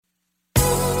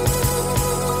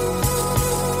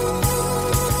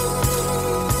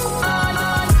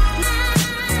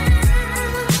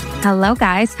Hello,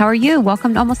 guys. How are you?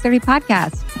 Welcome to Almost 30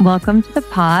 Podcast. Welcome to the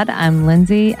pod. I'm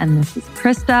Lindsay, and this is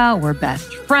Krista. We're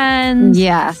best friends.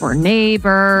 Yes. We're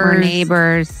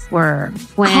neighbors. We're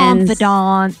twins.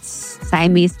 Confidants.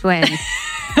 Siamese twins.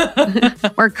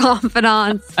 We're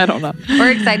confidants. I don't know. We're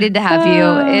excited to have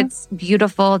you. It's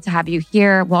beautiful to have you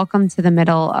here. Welcome to the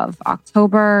middle of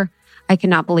October. I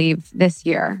cannot believe this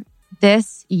year,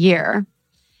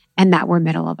 and that we're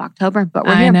middle of October, but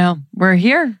we're here. I know. We're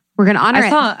here. We're going to honor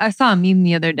it. I saw a meme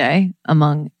the other day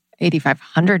among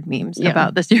 8,500 memes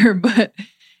about this year, but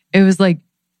it was like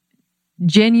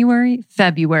January,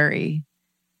 February,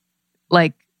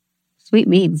 like sweet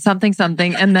meme, something,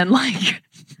 and then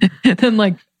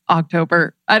like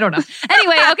October. I don't know.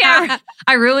 Anyway, okay,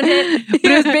 I ruined it. But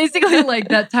it was basically like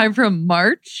that time from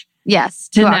March, to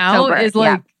now October. Is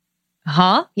like,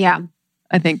 huh? Yeah,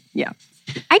 I think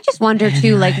I just wonder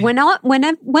too, like when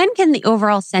can the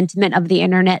overall sentiment of the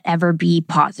internet ever be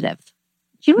positive?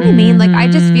 Do you know what I mean? Like, I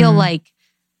just feel like,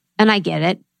 and I get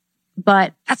it,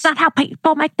 but that's not how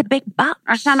people make the big bucks.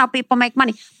 That's not how people make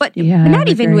money. But not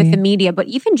even with the media, but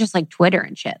even just like Twitter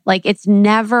and shit. Like, it's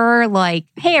never like,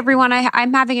 hey, everyone,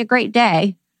 I'm having a great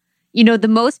day. You know, the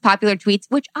most popular tweets,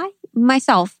 which I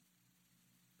myself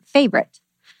favorite,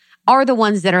 are the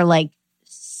ones that are like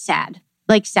sad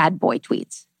boy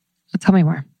tweets. Tell me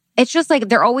more. It's just like,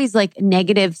 they're always like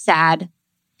negative, sad.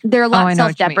 They're a lot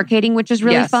self-deprecating, which is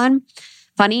really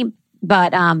funny.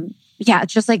 But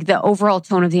it's just like the overall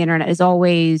tone of the internet is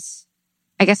always,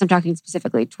 I guess I'm talking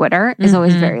specifically Twitter, is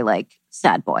always very like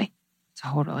sad boy.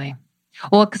 Totally.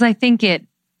 Well, because I think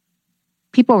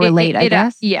people relate, I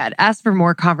guess. It asks for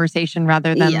more conversation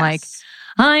rather than like,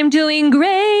 I'm doing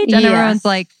great. And everyone's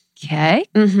like, okay.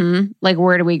 Mm-hmm. Like,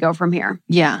 where do we go from here?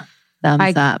 Yeah.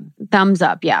 Thumbs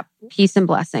up. Yeah. Peace and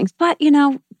blessings. But, you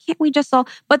know, can't we just all...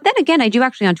 But then again, I do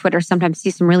actually on Twitter sometimes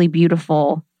see some really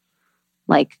beautiful,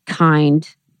 like, kind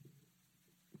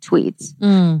tweets.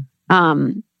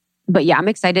 But yeah, I'm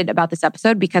excited about this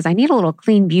episode because I need a little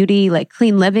clean beauty, like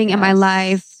clean living in my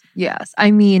life. Yes.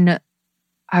 I mean,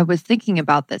 I was thinking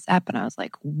about this app and I was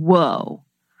like, whoa.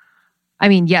 I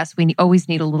mean, yes, we always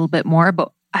need a little bit more,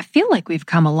 but I feel like we've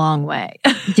come a long way.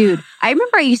 Dude, I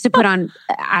remember I used to put on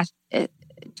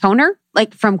toner,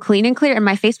 like from Clean and Clear, and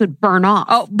my face would burn off.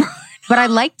 Oh, but I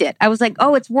liked it. I was like,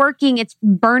 oh, it's working. It's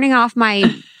burning off my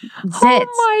zits. Oh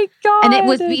my God. And it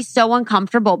would be so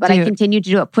uncomfortable, but I continued to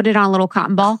do it. Put it on a little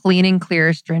cotton ball. Clean and Clear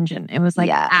astringent. It was like,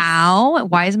 ow,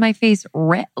 why is my face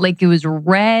red? Like, it was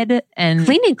red and...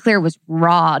 Clean and Clear was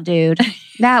raw, dude.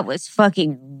 That was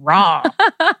fucking raw.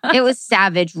 It was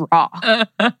savage raw.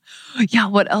 Yeah,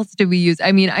 what else did we use?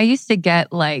 I mean, I used to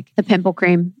get like... The pimple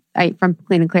cream from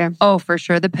Clean and Clear. Oh, for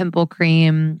sure. The pimple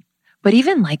cream. But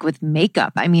even like with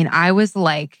makeup, I mean, I was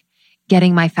like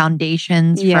getting my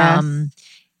foundations from,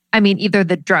 I mean, either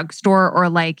the drugstore or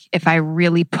like if I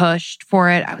really pushed for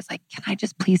it, I was like, can I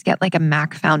just please get like a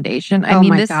MAC foundation? I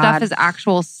mean, this stuff is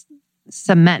actual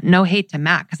cement. No hate to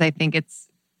MAC because I think it's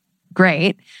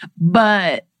great,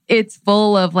 but it's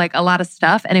full of like a lot of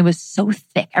stuff and it was so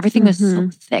thick. Everything was so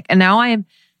thick. And now I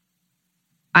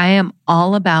am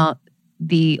all about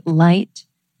the light,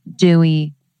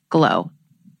 dewy glow.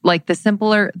 Like the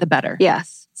simpler, the better.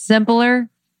 Yes.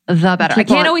 Simpler, the better. I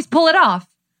can't always pull it off,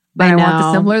 but I want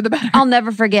the simpler, the better. I'll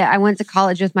never forget. I went to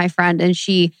college with my friend and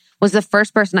she was the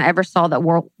first person I ever saw that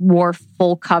wore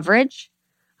full coverage.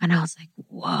 And I was like,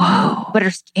 whoa. But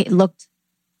it looked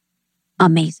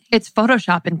amazing. It's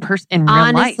Photoshop in real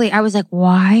life. Honestly, I was like,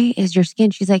 why is your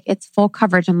skin? She's like, it's full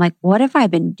coverage. I'm like, what have I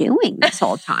been doing this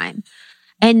whole time?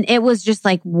 And it was just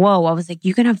like, whoa. I was like,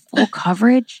 you can have full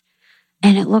coverage?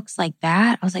 And it looks like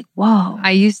that. I was like, whoa. I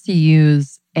used to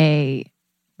use a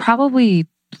probably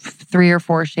 3 or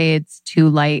 4 shades too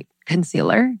light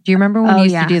concealer. Do you remember when we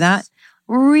used to do that?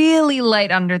 Really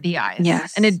light under the eyes.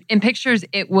 Yes. And in pictures,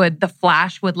 the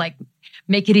flash would like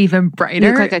make it even brighter.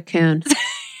 You look like a coon.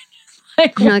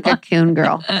 You're like a coon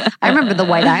girl. I remember the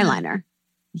white eyeliner.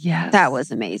 Yes. That was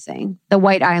amazing. The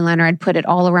white eyeliner, I'd put it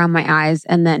all around my eyes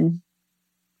and then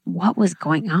what was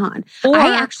going on?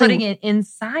 Or putting it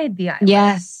inside the eyeliner.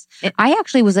 Yes. I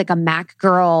actually was like a MAC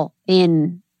girl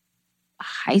in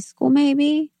high school,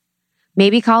 maybe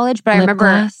college. But I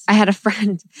remember I had a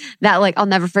friend that like, I'll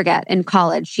never forget in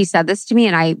college. She said this to me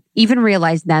and I even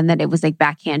realized then that it was like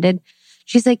backhanded.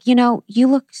 She's like, you know, you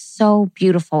look so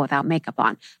beautiful without makeup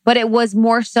on. But it was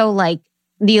more so like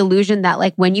the illusion that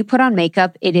like when you put on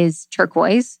makeup, it is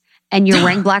turquoise and you're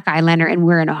wearing black eyeliner and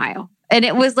we're in Ohio. And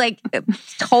it was like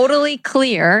totally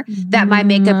clear that my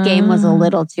makeup game was a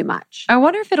little too much. I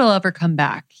wonder if it'll ever come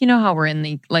back. You know how we're in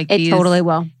the like it totally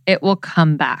will. It will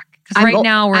come back. Because right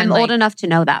now I'm old enough to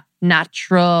know that.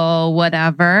 natural,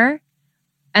 whatever.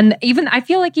 And even, I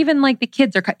feel like even like the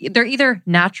kids they're either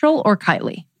natural or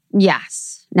Kylie.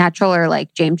 Yes. Natural or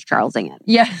like James Charlesing it.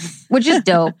 Yes. Which is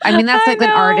dope. I mean, that's like an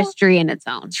artistry in its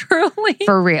own. Truly.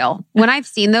 For real. When I've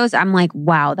seen those, I'm like,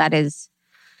 wow, that is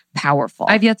powerful.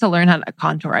 I've yet to learn how to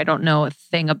contour. I don't know a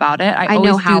thing about it. I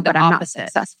know how, but I'm not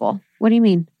successful. What do you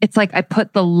mean? It's like I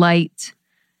put the light,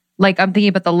 like I'm thinking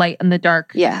about the light and the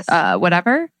dark, yes,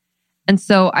 whatever. And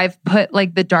so I've put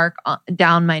like the dark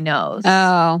down my nose.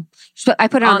 Oh, so I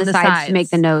put it on the sides to make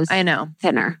the nose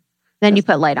thinner. Then you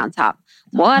put light on top.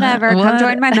 Whatever. Come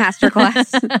join my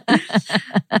masterclass.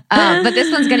 But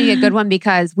this one's going to be a good one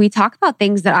because we talk about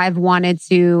things that I've wanted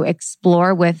to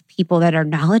explore with people that are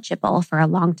knowledgeable for a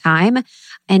long time.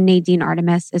 And Nadine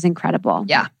Artemis is incredible.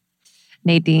 Yeah.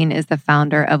 Nadine is the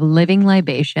founder of Living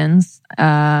Libations.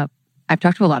 I've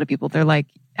talked to a lot of people. They're like,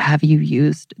 have you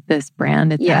used this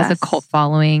brand? It has a cult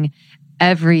following.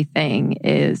 Everything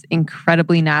is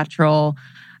incredibly natural.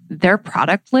 Their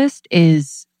product list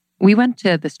is, we went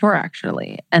to the store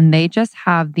actually, and they just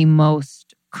have the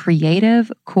most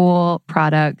creative, cool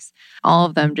products. All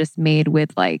of them just made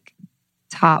with like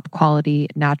top quality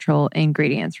natural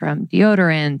ingredients, from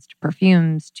deodorants to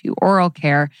perfumes to oral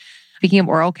care. Speaking of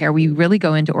oral care, we really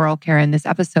go into oral care in this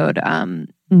episode.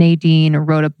 Nadine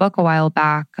wrote a book a while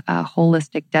back,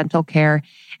 Holistic Dental Care.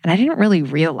 And I didn't really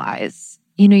realize,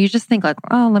 you just think like,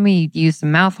 oh, let me use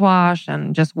some mouthwash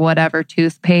and just whatever,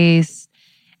 toothpaste.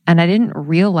 And I didn't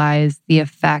realize the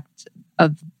effect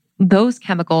of those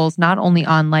chemicals, not only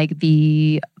on like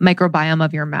the microbiome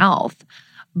of your mouth,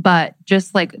 but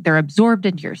just like they're absorbed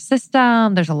into your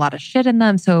system. There's a lot of shit in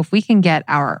them. So if we can get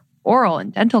our oral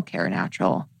and dental care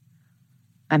natural,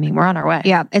 I mean, we're on our way.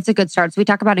 Yeah, it's a good start. So we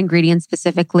talk about ingredients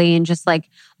specifically and just like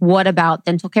what about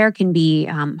dental care can be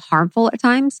harmful at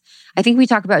times. I think we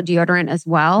talk about deodorant as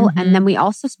well. Mm-hmm. And then we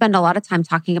also spend a lot of time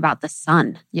talking about the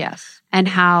sun. Yes. And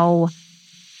how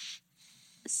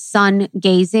sun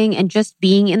gazing and just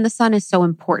being in the sun is so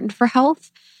important for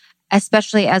health,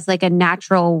 especially as like a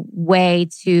natural way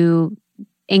to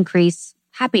increase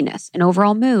happiness and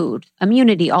overall mood,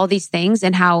 immunity, all these things,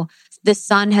 and how the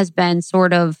sun has been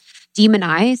sort of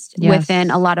demonized within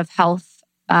a lot of health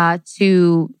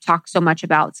to talk so much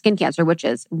about skin cancer, which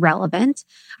is relevant.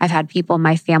 I've had people in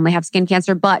my family have skin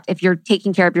cancer, but if you're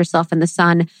taking care of yourself in the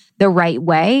sun the right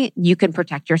way, you can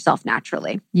protect yourself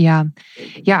naturally. Yeah.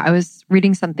 Yeah. I was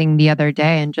reading something the other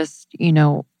day and just,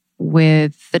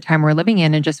 with the time we're living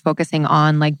in and just focusing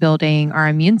on like building our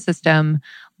immune system,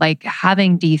 like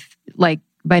having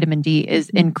vitamin D is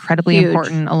incredibly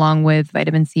important along with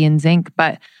vitamin C and zinc.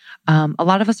 But a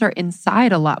lot of us are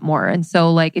inside a lot more. And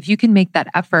so like, if you can make that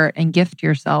effort and gift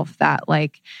yourself that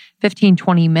like 15,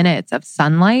 20 minutes of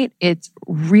sunlight, it's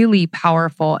really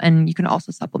powerful. And you can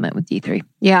also supplement with D3.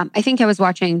 Yeah. I think I was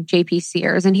watching JP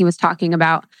Sears and he was talking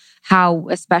about how,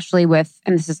 especially with,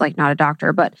 and this is like not a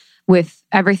doctor, but with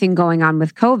everything going on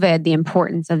with COVID, the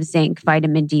importance of zinc,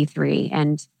 vitamin D3,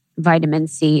 and vitamin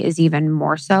C is even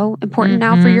more so important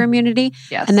now for your immunity.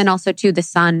 Yes. And then also too, the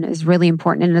sun is really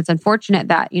important. And it's unfortunate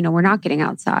that, we're not getting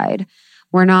outside.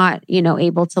 We're not,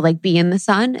 able to like be in the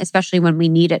sun, especially when we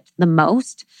need it the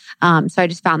most. So I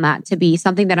just found that to be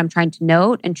something that I'm trying to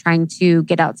note and trying to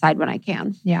get outside when I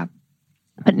can. Yeah.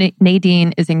 But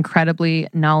Nadine is incredibly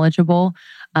knowledgeable.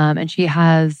 And she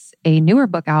has a newer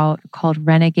book out called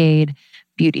Renegade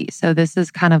Beauty. So this is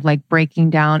kind of like breaking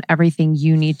down everything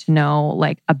you need to know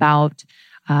like about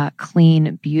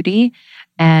clean beauty.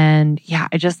 And yeah,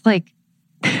 I just like,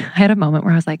 I had a moment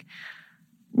where I was like,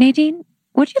 Nadine,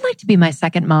 would you like to be my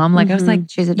second mom? Like I was like,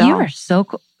 she's a doll. You are so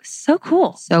cool. So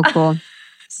cool. So cool.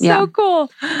 So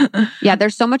cool. Yeah,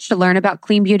 there's so much to learn about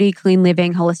clean beauty, clean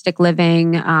living, holistic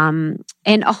living.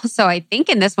 And also I think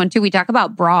in this one too, we talk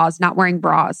about bras, not wearing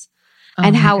bras.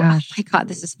 And how, oh my God,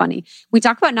 this is funny. We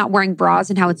talk about not wearing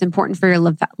bras and how it's important for your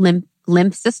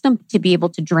lymph system to be able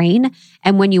to drain.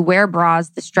 And when you wear bras,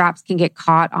 the straps can get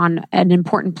caught on an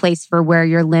important place for where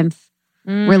your lymph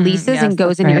releases and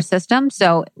goes into your system.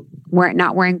 So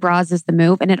not wearing bras is the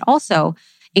move. And it also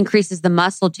increases the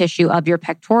muscle tissue of your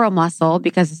pectoral muscle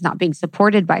because it's not being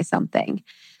supported by something.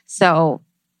 So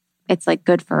it's like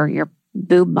good for your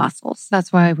boob muscles.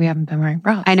 That's why we haven't been wearing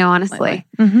bras. I know, honestly.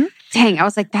 Dang, I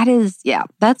was like,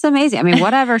 that's amazing. I mean,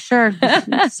 whatever, sure.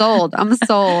 Sold. I'm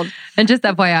sold. And just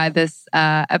FYI, this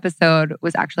episode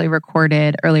was actually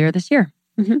recorded earlier this year.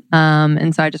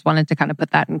 And so I just wanted to kind of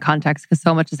put that in context because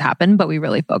so much has happened, but we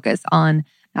really focus on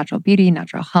natural beauty,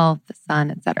 natural health, the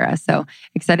sun, etc. So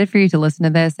excited for you to listen to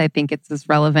this. I think it's as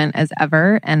relevant as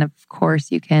ever. And of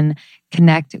course, you can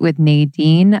connect with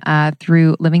Nadine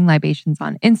through Living Libations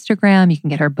on Instagram. You can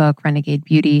get her book, Renegade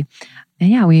Beauty. And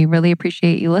yeah, we really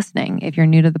appreciate you listening. If you're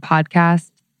new to the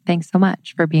podcast, thanks so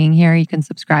much for being here. You can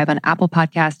subscribe on Apple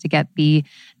Podcasts to get the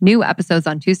new episodes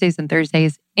on Tuesdays and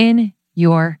Thursdays in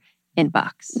your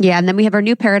inbox. Yeah. And then we have our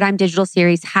new Paradigm digital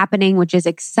series happening, which is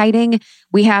exciting.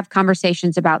 We have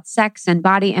conversations about sex and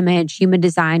body image, human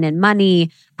design and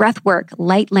money, breath work,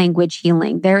 light language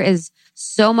healing. There is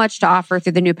so much to offer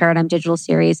through the new Paradigm digital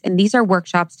series. And these are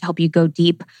workshops to help you go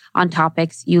deep on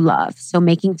topics you love. So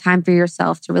making time for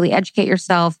yourself to really educate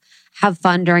yourself, have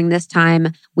fun during this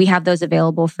time. We have those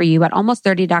available for you at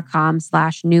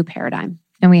almost30.com/new paradigm.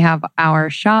 And we have our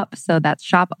shop. So that's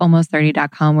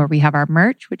shopalmost30.com, where we have our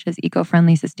merch, which is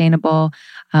eco-friendly, sustainable,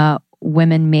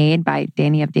 women made by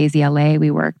Danny of Daisy LA.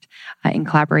 We worked in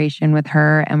collaboration with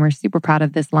her, and we're super proud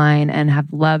of this line and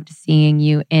have loved seeing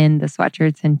you in the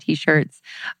sweatshirts and t-shirts.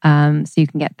 So you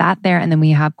can get that there. And then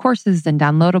we have courses and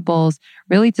downloadables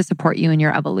really to support you in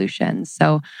your evolution.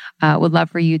 So would love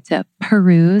for you to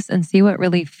peruse and see what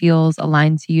really feels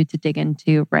aligned to you to dig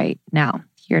into right now.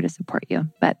 Here to support you.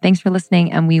 But thanks for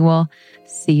listening, and we will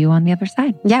see you on the other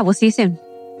side. Yeah, we'll see you soon.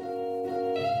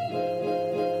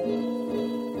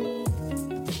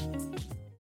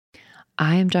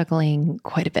 I am juggling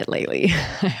quite a bit lately.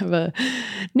 I have a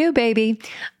new baby,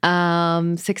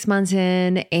 6 months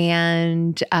in,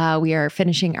 and we are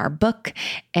finishing our book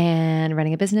and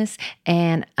running a business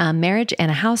and a marriage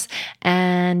and a house.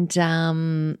 And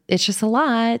it's just a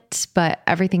lot, but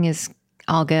everything is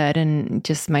all good and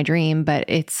just my dream, but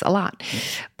it's a lot.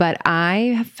 But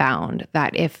I have found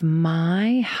that if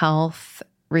my health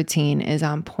routine is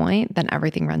on point, then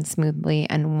everything runs smoothly.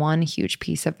 And one huge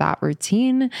piece of that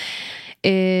routine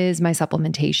is my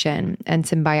supplementation. And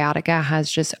Symbiotica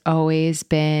has just always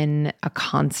been a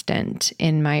constant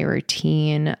in my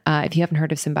routine. If you haven't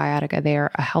heard of Symbiotica, they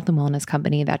are a health and wellness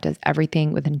company that does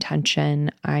everything with intention.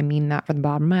 I mean that from the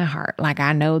bottom of my heart. Like,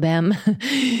 I know them.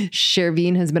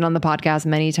 Sherveen has been on the podcast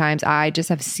many times. I just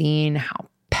have seen how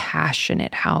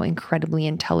passionate, how incredibly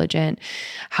intelligent,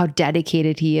 how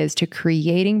dedicated he is to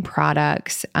creating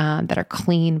products that are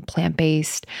clean,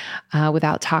 plant-based,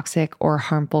 without toxic or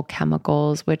harmful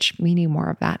chemicals, which we need more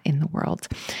of that in the world.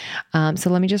 So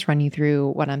let me just run you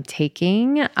through what I'm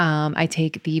taking. I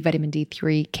take the vitamin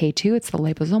D3 K2. It's the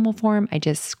liposomal form. I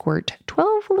just squirt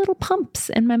 12 little pumps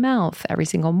in my mouth every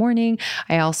single morning.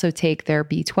 I also take their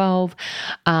B12.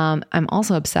 I'm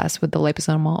also obsessed with the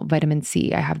liposomal vitamin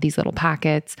C. I have these little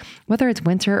packets. Whether it's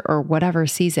winter or whatever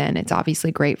season, it's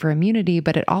obviously great for immunity,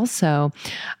 but it also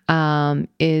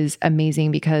is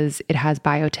amazing because it has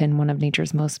biotin, one of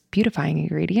nature's most beautifying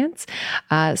ingredients.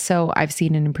 So I've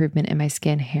seen an improvement in my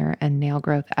skin, hair, and nail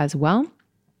growth as well.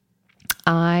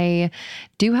 I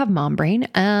do have mom brain,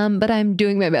 but I'm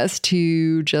doing my best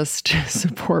to just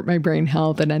support my brain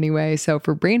health in any way. So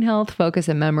for brain health, focus,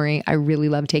 and memory, I really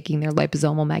love taking their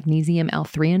liposomal magnesium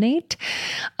L-threonate.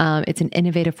 It's an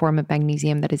innovative form of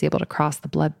magnesium that is able to cross the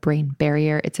blood-brain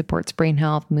barrier. It supports brain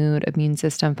health, mood, immune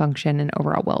system function, and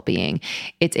overall well-being.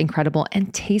 It's incredible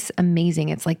and tastes amazing.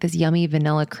 It's like this yummy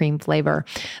vanilla cream flavor.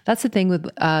 That's the thing with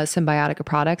Symbiotica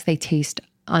products. They taste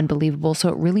unbelievable. So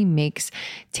it really makes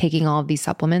taking all of these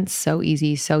supplements so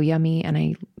easy, so yummy, and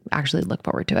I actually look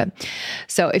forward to it.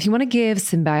 So if you want to give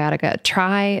Symbiotica a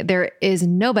try, there is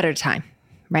no better time.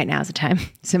 Right now is the time.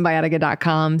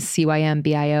 Symbiotica.com,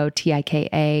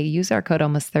 Cymbiotika. Use our code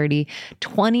almost30,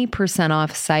 20%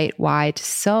 off site-wide.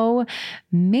 So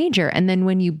major. And then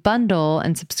when you bundle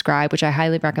and subscribe, which I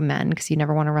highly recommend because you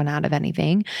never want to run out of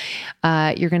anything,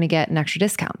 you're going to get an extra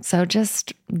discount. So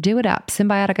just do it up.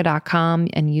 Symbiotica.com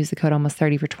and use the code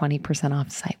almost30 for 20%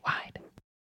 off site-wide.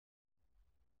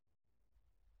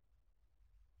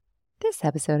 This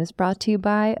episode is brought to you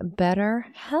by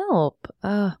BetterHelp.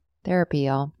 Therapy,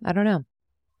 y'all. I don't know.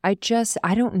 I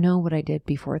don't know what I did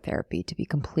before therapy, to be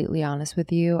completely honest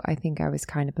with you. I think I was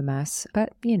kind of a mess,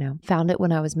 but found it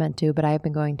when I was meant to. But I have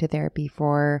been going to therapy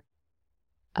for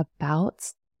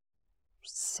about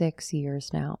 6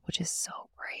 years now, which is so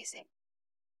crazy.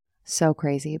 So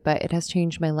crazy, but it has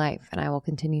changed my life, and I will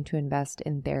continue to invest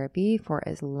in therapy for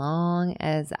as long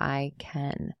as I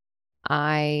can.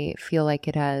 I feel like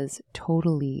it has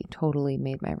totally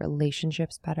made my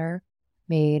relationships better,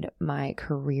 made my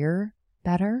career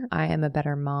better. I am a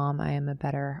better mom. I am a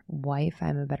better wife. I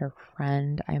am a better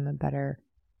friend. I am a better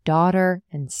daughter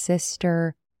and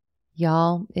sister.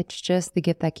 Y'all, it's just the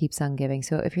gift that keeps on giving.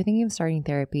 So if you're thinking of starting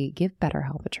therapy, give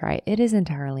BetterHelp a try. It is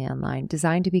entirely online,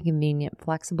 designed to be convenient,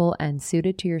 flexible, and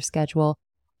suited to your schedule.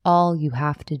 All you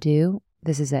have to do,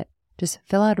 this is it. Just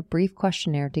fill out a brief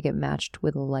questionnaire to get matched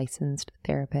with a licensed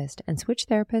therapist and switch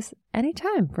therapists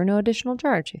anytime for no additional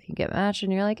charge. If you get matched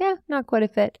and you're like, not quite a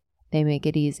fit, they make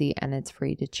it easy and it's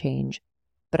free to change.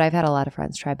 But I've had a lot of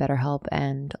friends try BetterHelp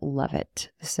and love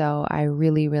it. So I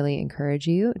really, really encourage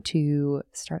you to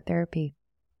start therapy.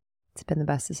 It's been the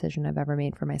best decision I've ever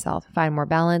made for myself. Find more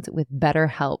balance with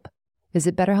BetterHelp.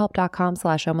 Visit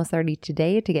betterhelp.com/almost30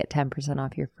 today to get 10%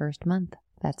 off your first month.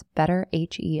 That's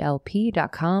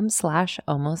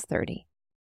betterhelp.com/almost30.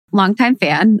 Longtime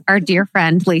fan, our dear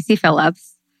friend, Lacey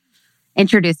Phillips,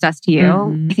 introduced us to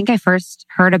you. I think I first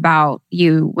heard about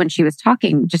you when she was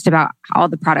talking just about all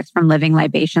the products from Living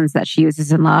Libations that she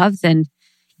uses and loves. And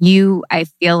you, I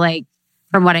feel like,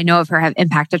 from what I know of her, have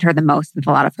impacted her the most with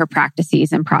a lot of her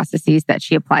practices and processes that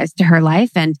she applies to her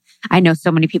life. And I know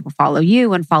so many people follow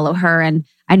you and follow her. And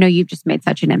I know you've just made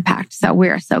such an impact. So we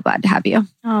are so glad to have you.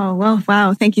 Oh, well,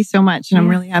 wow. Thank you so much. And I'm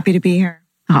really happy to be here.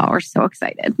 Oh, we're so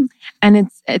excited. And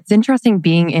it's interesting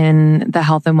being in the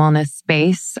health and wellness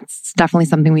space. It's definitely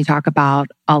something we talk about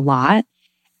a lot.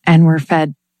 And we're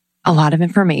fed a lot of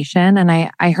information. And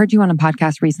I heard you on a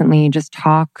podcast recently just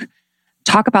talk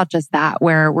about just that,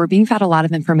 where we're being fed a lot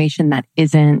of information that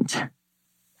isn't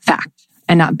fact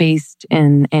and not based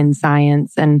in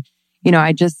science. And,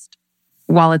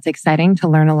 while it's exciting to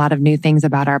learn a lot of new things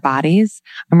about our bodies,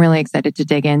 I'm really excited to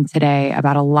dig in today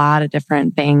about a lot of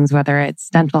different things, whether it's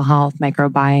dental health,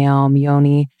 microbiome,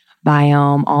 Yoni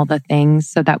biome, all the things,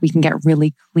 so that we can get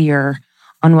really clear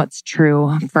on what's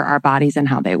true for our bodies and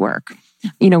how they work.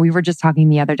 We were just talking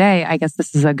the other day, I guess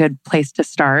this is a good place to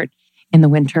start in the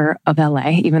winter of LA,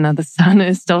 even though the sun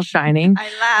is still shining. I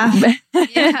laugh.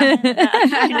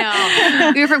 I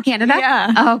know. You're from Canada?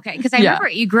 Yeah. Oh, okay. Because I remember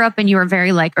you grew up and you were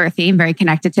very earthy and very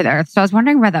connected to the earth. So I was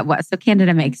wondering where that was. So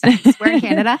Canada makes sense. We're in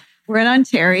Canada? We're in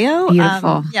Ontario.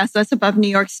 Beautiful. So that's above New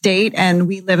York State. And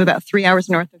we live about 3 hours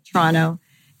north of Toronto,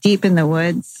 deep in the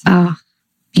woods. Oh,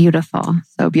 beautiful.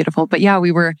 So beautiful. But yeah,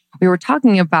 we were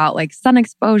talking about sun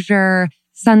exposure,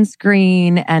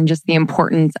 sunscreen, and just the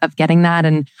importance of getting that.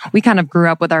 And we kind of grew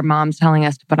up with our moms telling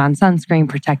us to put on sunscreen,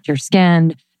 protect your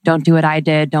skin, don't do what I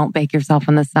did, don't bake yourself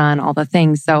in the sun, all the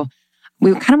things. So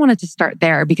we kind of wanted to start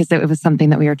there because it was something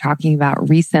that we were talking about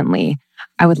recently.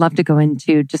 I would love to go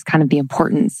into just kind of the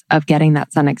importance of getting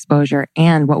that sun exposure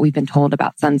and what we've been told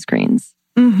about sunscreens.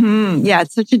 Mm-hmm. Yeah,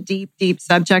 it's such a deep, deep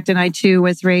subject. And I too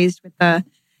was raised with the,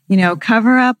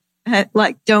 cover up,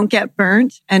 don't get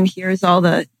burnt. And here's all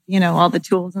the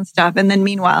tools and stuff. And then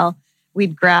meanwhile,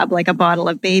 we'd grab a bottle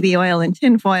of baby oil and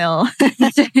tinfoil.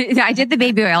 I did the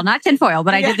baby oil, not tinfoil,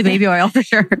 but I did the baby oil for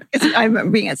sure. I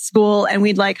remember being at school and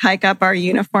we'd hike up our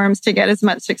uniforms to get as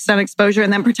much sun exposure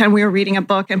and then pretend we were reading a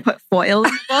book and put foil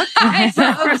in the book.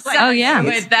 Oh yeah.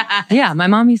 With that. Yeah, my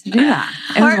mom used to do that.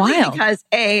 It was wild. Because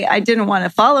A, I didn't want to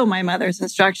follow my mother's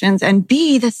instructions, and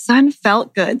B, the sun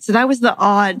felt good. So that was the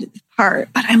odd part.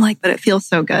 But I'm but it feels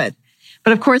so good.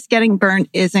 But of course, getting burnt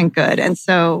isn't good. And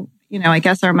so, I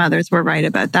guess our mothers were right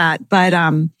about that. But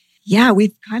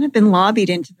we've kind of been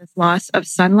lobbied into this loss of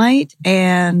sunlight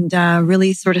and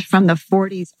really sort of from the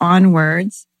 40s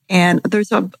onwards. And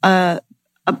there's a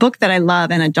book that I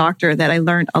love and a doctor that I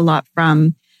learned a lot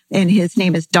from. And his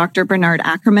name is Dr. Bernard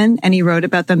Ackerman. And he wrote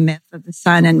about the myth of the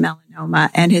sun and melanoma.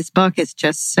 And his book is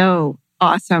just so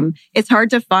awesome. It's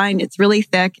hard to find. It's really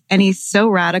thick. And he's so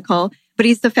radical. But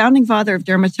he's the founding father of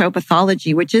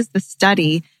dermatopathology, which is the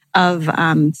study of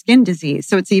skin disease.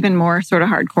 So it's even more sort of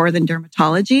hardcore than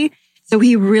dermatology. So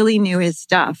he really knew his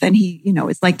stuff. And he,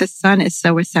 it's the sun is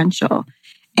so essential.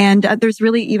 And there's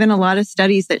really even a lot of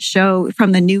studies that show,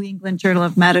 from the New England Journal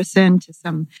of Medicine to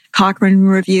some Cochrane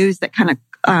reviews, that kind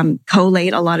of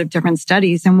collate a lot of different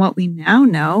studies. And what we now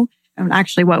know, and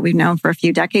actually what we've known for a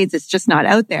few decades, it's just not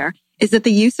out there, is that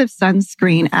the use of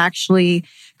sunscreen actually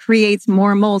creates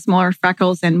more moles, more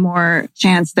freckles, and more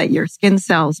chance that your skin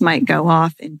cells might go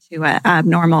off into an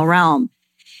abnormal realm.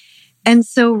 And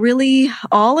so really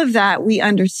all of that we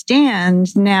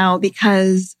understand now,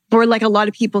 because, or a lot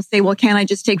of people say, well, can't I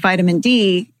just take vitamin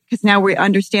D? Because now we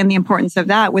understand the importance of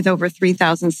that with over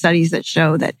 3,000 studies that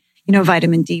show that,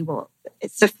 vitamin D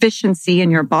its sufficiency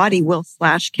in your body will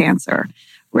slash cancer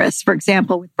risk. For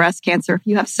example, with breast cancer, if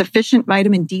you have sufficient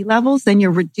vitamin D levels, then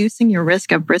you're reducing your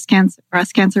risk of breast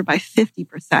cancer by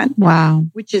 50%. Wow.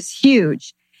 Which is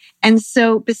huge. And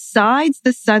so besides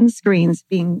the sunscreens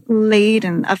being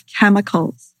laden of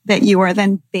chemicals that you are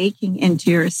then baking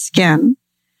into your skin,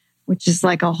 which is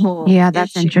a whole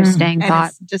that's issue. interesting And thought.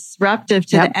 it's disruptive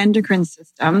to the endocrine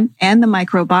system and the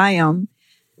microbiome.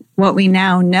 What we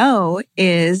now know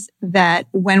is that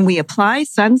when we apply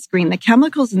sunscreen, the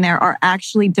chemicals in there are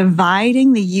actually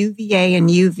dividing the UVA and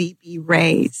UVB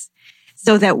rays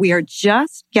so that we are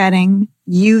just getting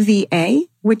UVA,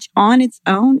 which on its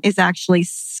own is actually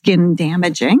skin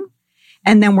damaging.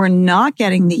 And then we're not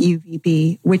getting the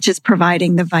UVB, which is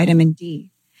providing the vitamin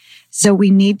D. So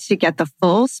we need to get the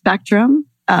full spectrum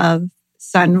of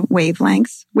sun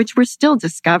wavelengths, which we're still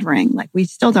discovering. Like we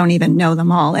still don't even know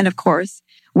them all. And of course,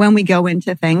 when we go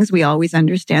into things, we always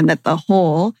understand that the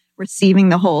whole, receiving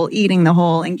the whole, eating the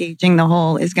whole, engaging the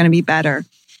whole is going to be better.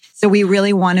 So we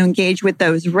really want to engage with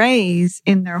those rays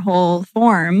in their whole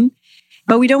form,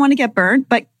 but we don't want to get burnt.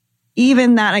 But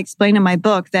even that, I explain in my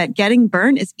book that getting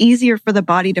burnt is easier for the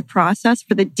body to process,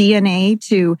 for the DNA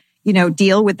to,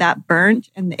 deal with that burnt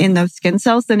and in those skin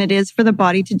cells than it is for the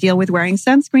body to deal with wearing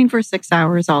sunscreen for 6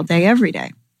 hours all day, every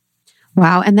day.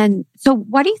 Wow. And then, so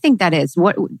what do you think that is?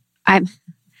 I'm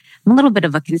a little bit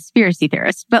of a conspiracy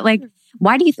theorist, but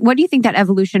what do you think that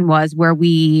evolution was where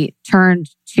we turned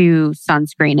to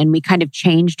sunscreen and we kind of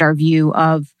changed our view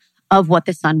of what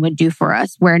the sun would do for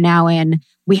us, where now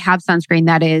we have sunscreen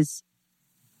that is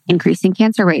increasing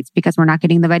cancer rates because we're not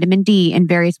getting the vitamin D in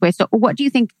various ways. So what do you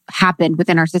think happened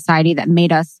within our society that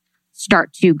made us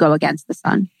start to go against the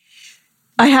sun?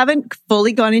 I haven't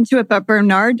fully gone into it, but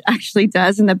Bernard actually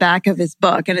does in the back of his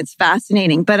book, and it's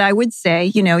fascinating. But I would say,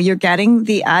 you're getting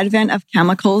the advent of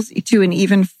chemicals to an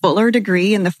even fuller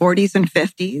degree in the 40s and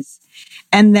 50s.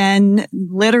 And then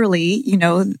literally,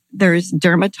 there's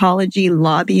dermatology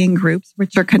lobbying groups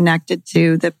which are connected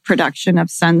to the production of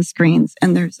sunscreens.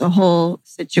 And there's a whole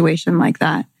situation like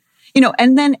that.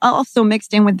 And then also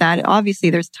mixed in with that, obviously,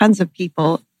 there's tons of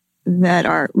people that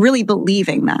are really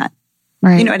believing that.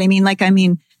 Right. You know what I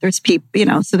mean? There's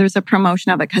people, so there's a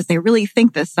promotion of it because they really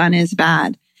think the sun is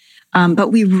bad. But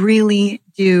we really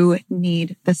do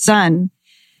need the sun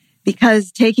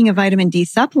because taking a vitamin D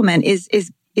supplement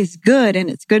is good,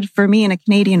 and it's good for me in a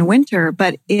Canadian winter,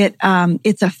 but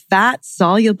it's a fat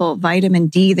soluble vitamin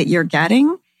D that you're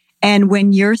getting. And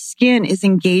when your skin is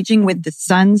engaging with the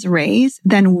sun's rays,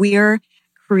 then we're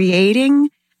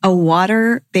creating a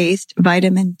water-based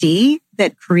vitamin D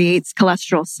that creates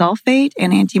cholesterol sulfate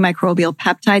and antimicrobial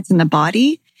peptides in the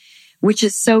body, which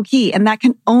is so key. And that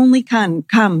can only come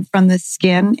from the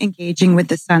skin engaging with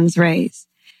the sun's rays.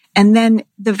 And then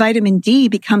the vitamin D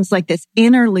becomes like this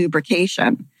inner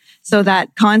lubrication. So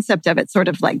that concept of it sort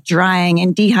of like drying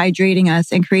and dehydrating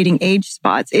us and creating age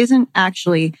spots isn't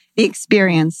actually the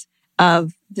experience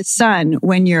of the sun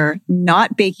when you're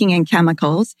not baking in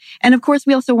chemicals. And of course,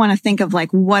 we also want to think of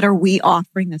what are we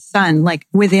offering the sun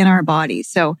within our bodies?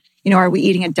 So, are we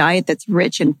eating a diet that's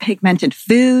rich in pigmented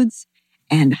foods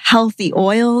and healthy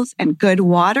oils and good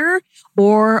water?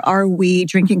 Or are we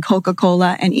drinking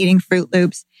Coca-Cola and eating Fruit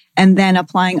Loops and then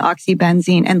applying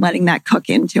oxybenzene and letting that cook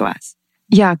into us?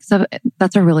 Yeah, so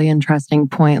that's a really interesting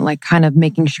point, kind of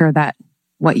making sure that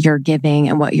what you're giving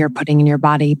and what you're putting in your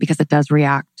body, because it does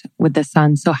react with the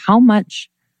sun. So how much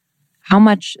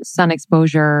sun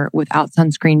exposure without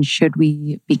sunscreen should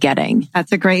we be getting?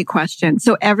 That's a great question.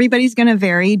 So everybody's going to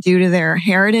vary due to their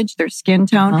heritage, their skin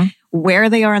tone, where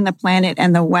they are on the planet,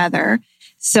 and the weather.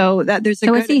 So that there's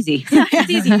it's easy. Yeah, it's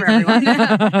easy for everyone.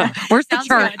 Where's the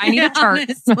chart? Good. I need a chart.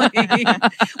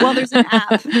 Well, there's an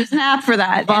app. There's an app for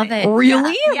that. Love it.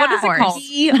 Really? Yeah. What is it called?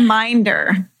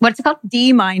 D-Minder. What's it called?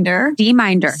 D-Minder.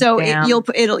 D-Minder. So you'll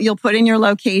put in your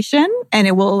location, and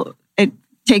it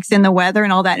takes in the weather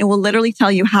and all that. And it will literally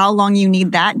tell you how long you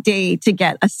need that day to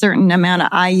get a certain amount of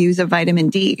IUs of vitamin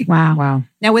D. Wow.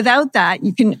 Now, without that,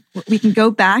 we can go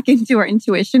back into our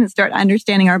intuition and start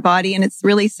understanding our body. And it's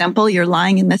really simple. You're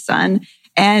lying in the sun,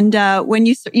 and when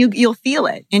you'll feel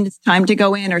it, and it's time to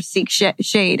go in or seek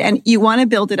shade. And you want to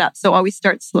build it up. So always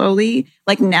start slowly.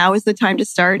 Now is the time to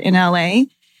start in LA.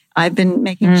 I've been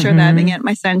making sure that I've been getting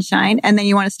my sunshine. And then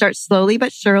you want to start slowly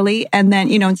but surely. And then,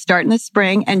 and start in the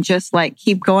spring and just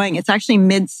keep going. It's actually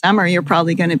midsummer. You're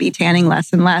probably going to be tanning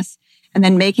less and less. And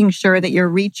then making sure that you're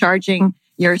recharging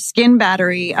your skin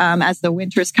battery as the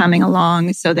winter's coming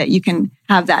along so that you can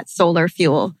have that solar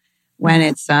fuel when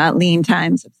it's lean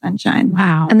times of sunshine.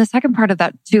 Wow. And the second part of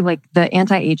that too, the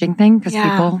anti-aging thing, because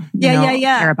people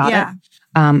care about it.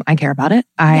 I care about it.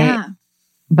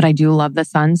 But I do love the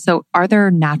sun. So are there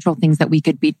natural things that we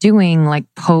could be doing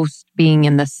post being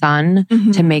in the sun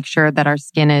to make sure that our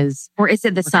skin is Or is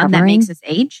it the sun that makes us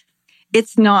age?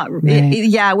 It's not,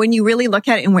 Right. when you really look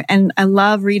at it, and I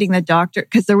love reading the doctor,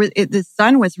 because the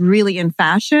sun was really in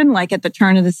fashion, like at the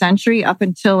turn of the century up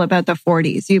until about the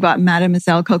 40s. You got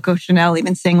Mademoiselle Coco Chanel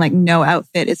even saying like, no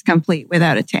outfit is complete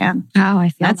without a tan. Oh, I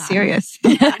feel That's that. serious.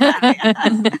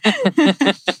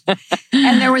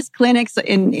 And there was clinics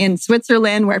in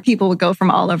Switzerland where people would go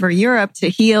from all over Europe to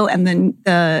heal. And then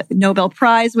the Nobel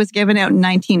Prize was given out in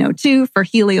 1902 for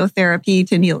heliotherapy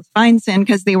to Niels Feinstein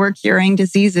because they were curing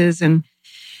diseases and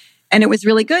it was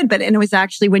really good. And it was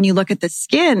actually, when you look at the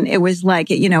skin, it was like,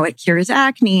 it cures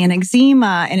acne and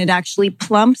eczema, and it actually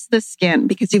plumps the skin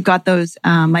because you've got those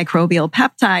microbial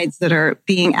peptides that are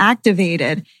being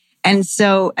activated. And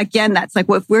so again, that's like,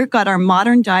 if we've got our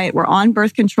modern diet, we're on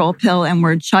birth control pill and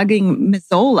we're chugging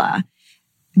Mazola,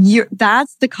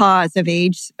 that's the cause of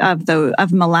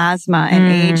melasma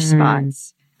and age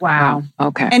spots. Wow.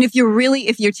 Okay. And if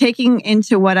you're taking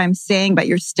into what I'm saying, but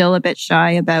you're still a bit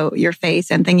shy about your face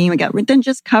and thinking then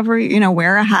just cover,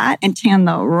 wear a hat and tan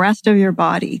the rest of your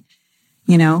body,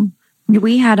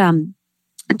 We had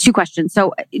 2 questions.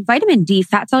 So vitamin D,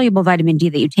 fat soluble vitamin D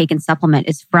that you take in supplement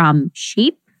is from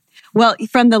sheep? Well,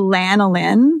 from the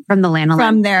lanolin. From the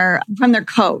lanolin. From their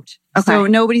coat. Okay. So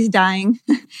nobody's dying.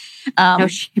 No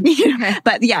sheep.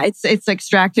 But yeah, it's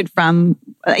extracted from,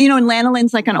 and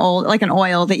lanolin's like an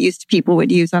oil that people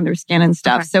would use on their skin and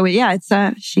stuff. Okay. So yeah, it's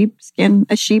a sheep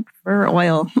for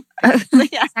oil.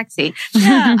 Yeah. Sexy.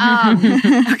 Yeah.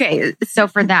 Okay. So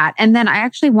for that. And then I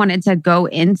actually wanted to go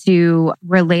into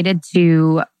related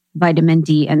to vitamin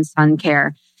D and sun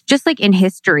care, just like in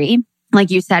history, like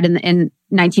you said, in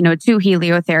 1902,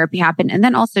 heliotherapy happened. And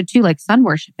then also too, like sun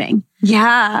worshiping.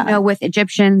 Yeah. With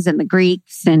Egyptians and the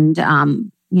Greeks and,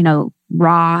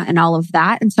 Ra and all of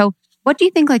that. And so what do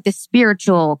you think like the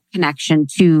spiritual connection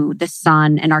to the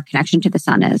sun and our connection to the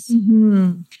sun is?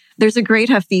 Mm-hmm. There's a great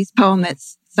Hafiz poem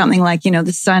that's something like,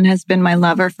 the sun has been my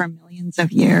lover for millions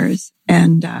of years.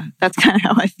 And that's kind of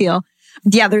how I feel.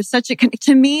 Yeah, there's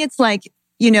to me, it's like,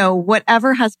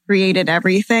 whatever has created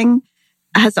everything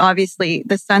has obviously,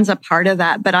 the sun's a part of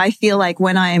that. But I feel like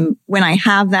when I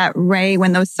have that ray,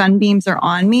 when those sunbeams are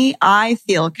on me, I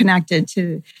feel connected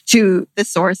to the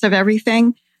source of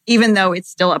everything, even though it's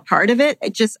still a part of it.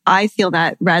 I feel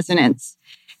that resonance.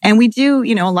 And we do,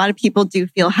 a lot of people do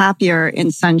feel happier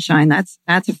in sunshine. That's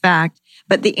a fact.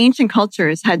 But the ancient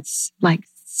cultures had like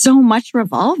so much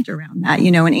revolved around that.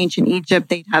 In ancient Egypt,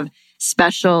 they'd have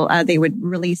special, they would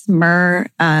release myrrh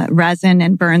resin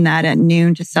and burn that at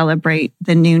noon to celebrate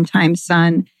the noontime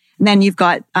sun. And then you've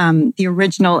got the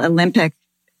original Olympic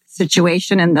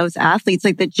situation, and those athletes,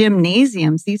 like the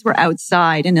gymnasiums, these were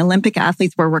outside, and Olympic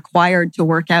athletes were required to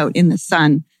work out in the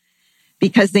sun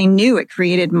because they knew it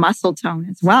created muscle tone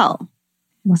as well.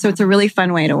 Wow. So it's a really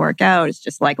fun way to work out. It's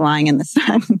just like lying in the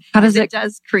sun. How does it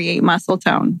does create muscle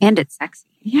tone. And it's sexy.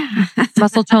 Yeah.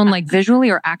 Muscle tone, like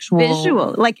visually or actual?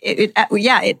 Visual. Like it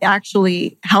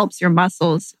actually helps your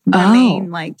muscles remain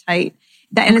like tight.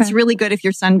 And it's really good if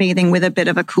you're sunbathing with a bit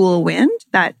of a cool wind.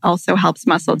 That also helps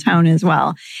muscle tone as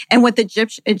well. And what the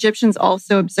Egyptians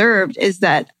also observed is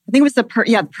that, I think it was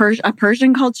a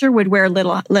Persian culture would wear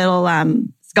little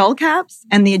skull caps,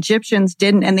 and the Egyptians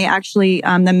didn't. And they actually,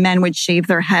 the men would shave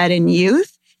their head in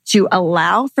youth to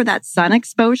allow for that sun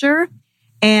exposure.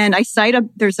 And I cite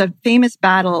there's a famous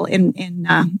battle in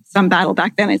some battle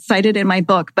back then. It's cited in my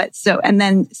book. And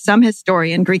then some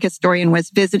Greek historian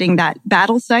was visiting that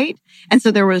battle site. And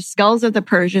so there were skulls of the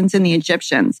Persians and the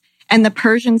Egyptians, and the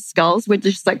Persian skulls would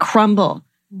just like crumble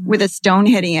with a stone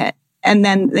hitting it. And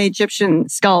then the Egyptian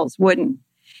skulls wouldn't.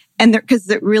 And because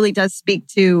it really does speak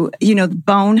to, the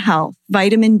bone health.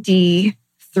 Vitamin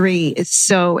D3 is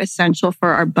so essential for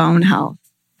our bone health.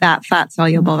 That fat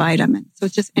soluble vitamin. So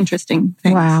it's just interesting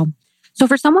things. Wow. So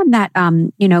for someone that,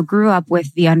 grew up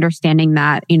with the understanding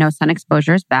that, sun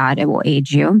exposure is bad, it will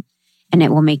age you and it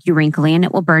will make you wrinkly and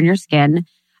it will burn your skin.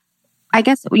 I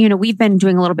guess, we've been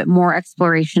doing a little bit more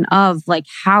exploration of like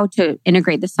how to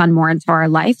integrate the sun more into our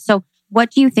life. So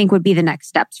what do you think would be the next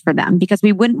steps for them? Because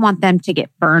we wouldn't want them to get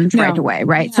burned right away,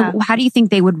 right? Yeah. So how do you think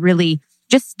they would really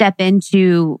just step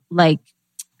into like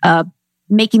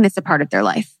making this a part of their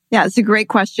life? Yeah, it's a great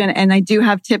question. And I do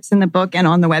have tips in the book and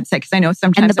on the website, because I know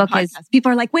sometimes the book people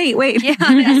are like, wait. Yeah,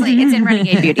 honestly, it's in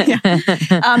Renegade Beauty.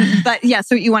 But yeah,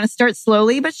 so you want to start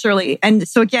slowly but surely. And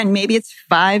so again, maybe it's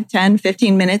 5, 10,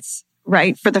 15 minutes,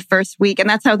 right, for the first week. And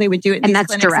that's how they would do it in these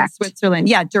clinics direct. In Switzerland.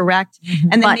 Yeah, direct. Mm-hmm.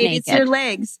 And then Butt maybe naked. It's your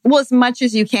legs. Well, as much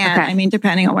as you can. Okay. I mean,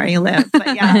 depending on where you live.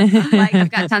 But yeah, I've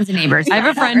got tons of neighbors. I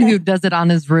have a friend who does it on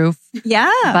his roof.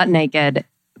 Yeah. Butt naked.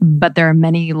 but there are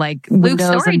many like Luke's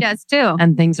windows story does too.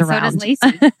 and things So around. does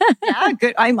Lacey. Yeah,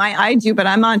 good. I do, but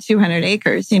I'm on 200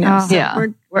 acres, you know. Oh, so yeah.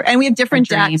 and we have different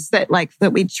decks that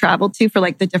we travel to for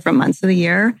like the different months of the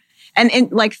year.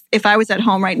 And like if I was at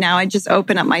home right now, I'd just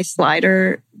open up my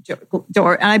slider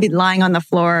door and I'd be lying on the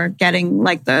floor, getting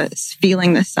like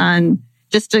feeling the sun,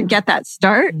 just to get that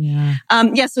start. Yeah.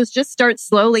 So it's just start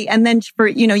slowly. And then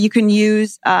you can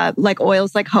use like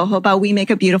oils like jojoba. We make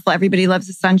a beautiful, everybody loves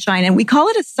the sunshine. And we call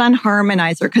it a sun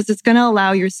harmonizer because it's going to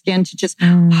allow your skin to just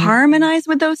harmonize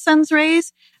with those sun's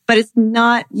rays. But it's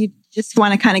not, you just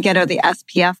want to kind of get out of the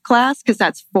SPF class because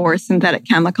that's for synthetic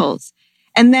chemicals.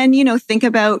 And then, think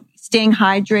about staying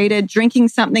hydrated, drinking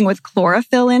something with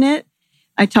chlorophyll in it.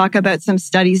 I talk about some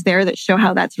studies there that show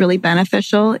how that's really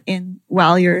beneficial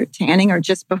while you're tanning or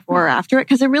just before or after it,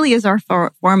 because it really is our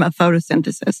form of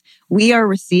photosynthesis. We are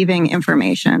receiving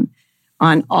information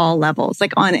on all levels,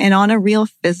 on a real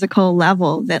physical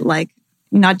level that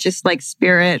not just like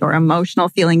spirit or emotional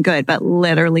feeling good, but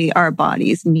literally our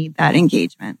bodies need that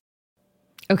engagement.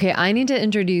 Okay, I need to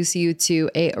introduce you to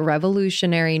a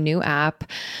revolutionary new app,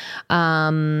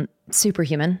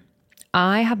 Superhuman.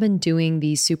 I have been doing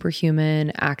these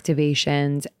Superhuman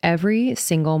activations every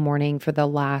single morning for the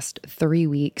last 3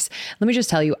 weeks. Let me just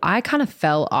tell you, I kind of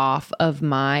fell off of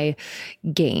my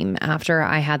game after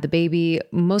I had the baby.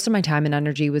 Most of my time and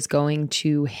energy was going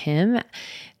to him.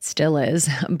 Still is,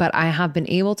 but I have been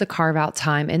able to carve out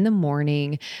time in the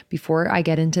morning before I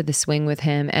get into the swing with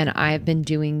him. And I've been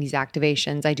doing these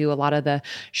activations. I do a lot of the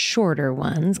shorter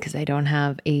ones because I don't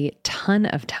have a ton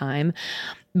of time.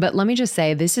 But let me just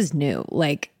say, this is new.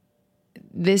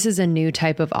 This is a new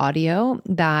type of audio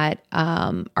that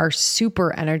are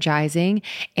super energizing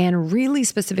and really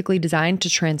specifically designed to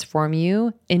transform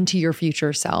you into your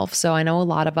future self. So I know a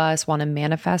lot of us want to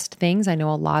manifest things. I know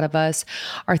a lot of us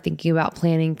are thinking about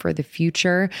planning for the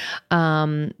future,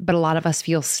 but a lot of us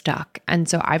feel stuck. And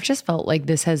so I've just felt like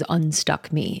this has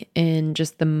unstuck me in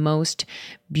just the most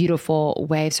beautiful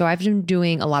way. So I've been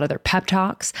doing a lot of their pep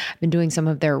talks. I've been doing some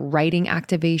of their writing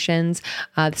activations.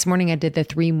 This morning I did the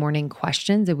 3 morning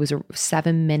questions. It was a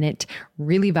 7-minute,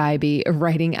 really vibey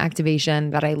writing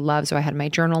activation that I love. So I had my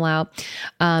journal out.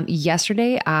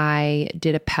 Yesterday I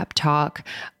did a pep talk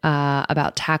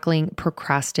about tackling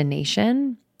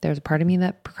procrastination. There's a part of me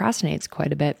that procrastinates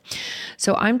quite a bit.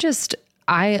 So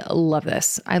I love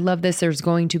this. I love this. There's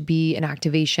going to be an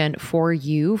activation for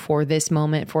you for this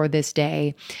moment, for this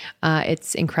day.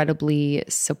 It's incredibly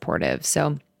supportive.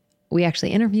 So we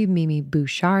actually interviewed Mimi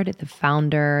Bouchard, the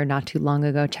founder, not too long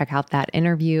ago. Check out that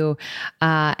interview.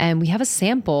 And we have a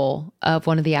sample of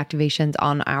one of the activations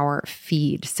on our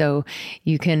feed. So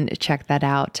you can check that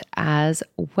out as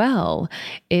well.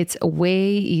 It's way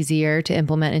easier to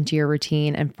implement into your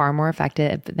routine and far more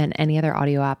effective than any other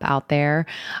audio app out there.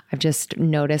 I've just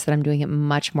noticed that I'm doing it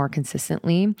much more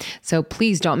consistently. So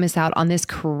please don't miss out on this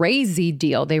crazy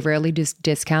deal. They rarely do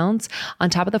discounts. On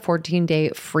top of the 14-day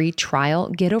free trial,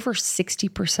 get over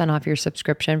 60% off your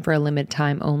subscription for a limited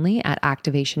time only at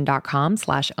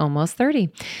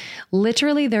activation.com/almost30.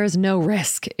 Literally, there is no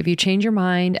risk. If you change your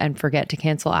mind and forget to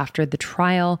cancel after the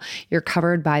trial, you're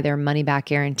covered by their money back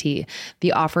guarantee.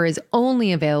 The offer is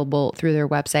only available through their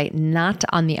website, not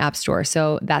on the App Store.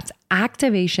 So that's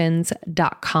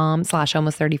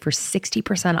activations.com/almost30 for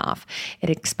 60% off. It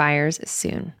expires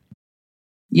soon.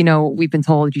 We've been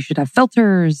told you should have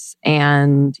filters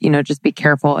and, just be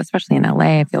careful, especially in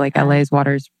LA. I feel like LA's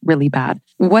water is really bad.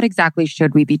 What exactly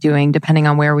should we be doing depending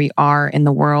on where we are in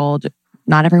the world?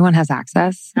 Not everyone has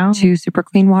access to super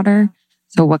clean water.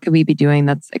 So what could we be doing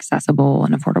that's accessible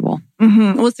and affordable?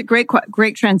 Mm-hmm. Well, it's a great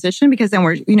transition because then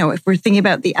if we're thinking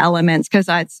about the elements, because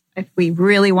if we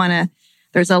really want to,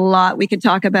 there's a lot we could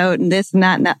talk about and this and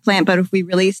that plant. But if we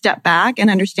really step back and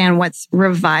understand what's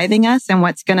reviving us and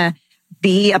what's going to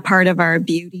be a part of our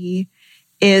beauty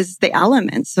is the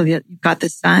elements. So you've got the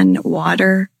sun,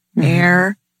 water,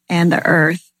 air, and the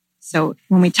earth. So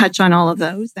when we touch on all of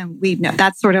those, then we know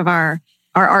that's sort of our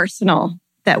arsenal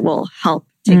that will help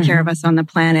take care of us on the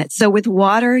planet. So with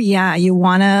water, you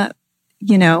want to,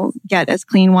 get as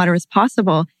clean water as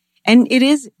possible. And it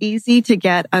is easy to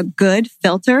get a good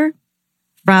filter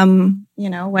from,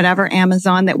 whatever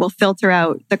Amazon that will filter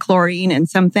out the chlorine and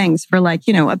some things for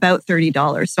about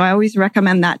 $30. So I always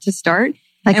recommend that to start.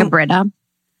 Like a Brita?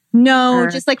 No,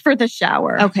 just like for the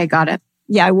shower. Okay, got it.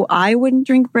 Yeah, I wouldn't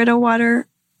drink Brita water.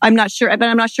 I'm not sure of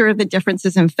the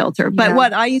differences in filter. But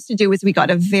what I used to do is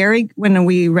when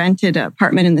we rented an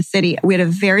apartment in the city, we had a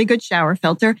very good shower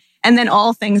filter. And then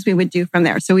all things we would do from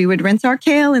there. So we would rinse our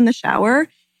kale in the shower.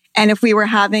 And if we were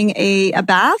having a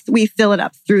bath, we fill it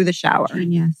up through the shower.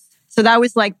 Yes. So that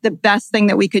was like the best thing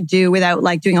that we could do without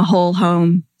like doing a whole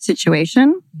home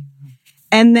situation.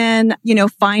 And then,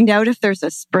 find out if there's a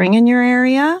spring in your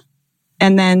area.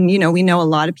 And then, we know a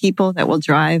lot of people that will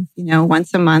drive,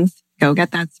 once a month, go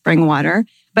get that spring water.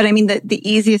 But I mean, the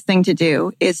easiest thing to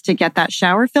do is to get that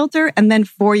shower filter. And then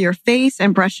for your face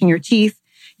and brushing your teeth,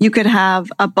 you could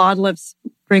have a bottle of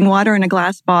spring water in a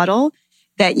glass bottle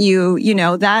that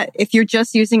that if you're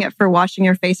just using it for washing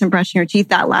your face and brushing your teeth,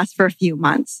 that lasts for a few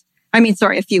weeks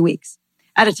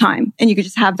at a time. And you could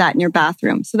just have that in your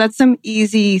bathroom. So that's some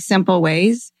easy, simple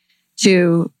ways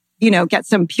to, get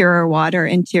some purer water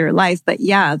into your life. But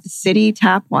yeah, the city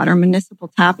tap water, municipal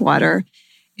tap water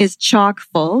is chock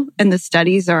full, and the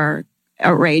studies are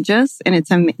outrageous. And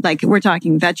it's like we're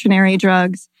talking veterinary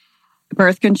drugs,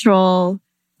 birth control,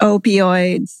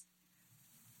 opioids,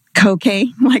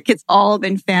 cocaine, like it's all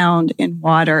been found in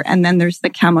water. And then there's the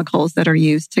chemicals that are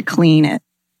used to clean it.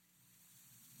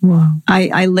 Wow.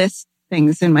 I list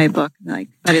things in my book,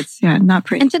 but it's not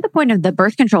pretty. And to the point of the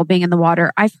birth control being in the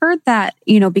water, I've heard that,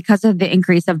 because of the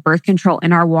increase of birth control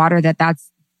in our water,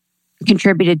 that's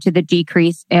contributed to the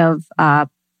decrease of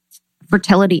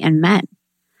fertility in men.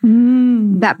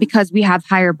 That because we have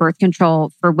higher birth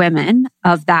control for women,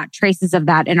 traces of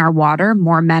that in our water,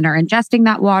 more men are ingesting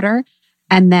that water,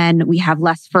 and then we have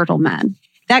less fertile men.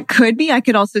 That could be. I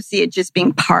could also see it just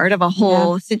being part of a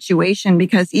whole situation,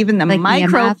 because even the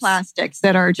microplastics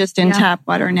that are just in tap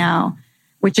water now,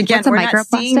 which again, we're not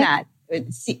seeing that.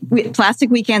 Plastic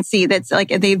we can't see. That's like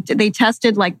they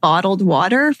tested like bottled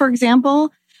water, for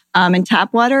example, in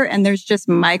tap water, and there's just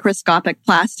microscopic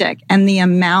plastic. And the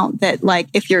amount that, like,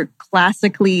 if you're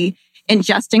classically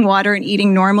ingesting water and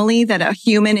eating normally, that a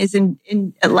human is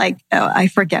I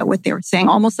forget what they were saying,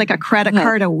 almost like a credit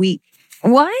card a week.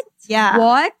 What? Yeah.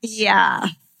 What? Yeah.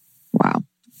 Wow.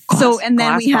 And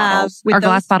then we have are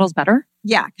glass bottles better?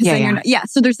 Yeah.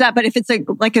 So there's that. But if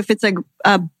it's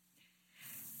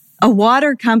a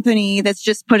water company that's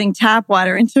just putting tap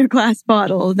water into a glass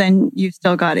bottle, then you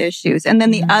still got issues. And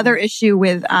then the other issue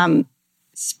with,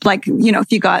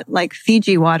 if you got like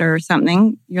Fiji water or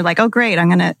something, you're like, oh, great.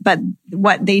 But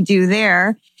what they do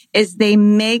there is they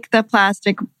make the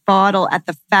plastic bottle at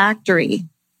the factory,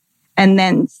 and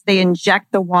then they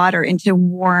inject the water into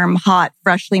warm, hot,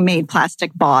 freshly made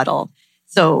plastic bottle.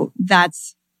 So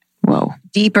that's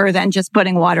deeper than just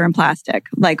putting water in plastic,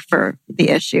 like for the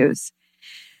issues.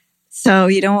 So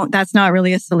that's not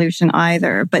really a solution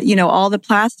either. But, all the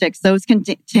plastics, those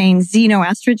contain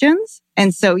xenoestrogens.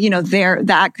 And so,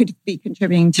 that could be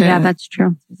contributing to. Yeah, that's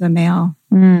true. The male.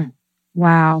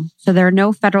 Wow. So there are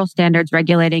no federal standards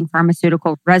regulating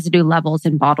pharmaceutical residue levels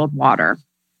in bottled water.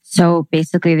 So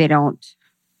basically they don't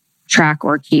track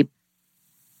or keep.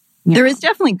 There is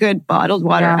definitely good bottled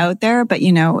water out there, but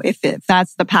if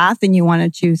that's the path, then you want to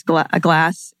choose a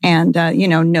glass and,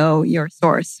 know your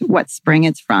source, what spring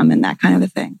it's from and that kind of a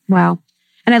thing. Wow.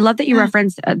 And I love that you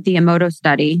referenced the Emoto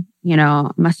study,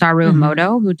 Masaru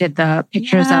Emoto, who did the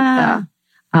pictures of the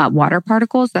water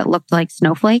particles that looked like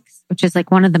snowflakes, which is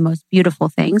like one of the most beautiful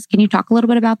things. Can you talk a little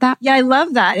bit about that? Yeah, I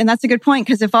love that. And that's a good point,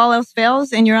 because if all else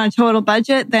fails and you're on a total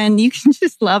budget, then you can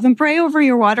just love and pray over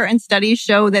your water. And studies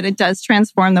show that it does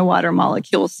transform the water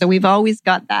molecules. So we've always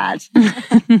got that.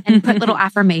 And put little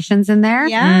affirmations in there.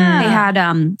 Yeah.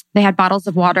 They had bottles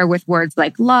of water with words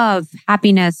like love,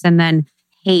 happiness, and then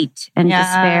hate and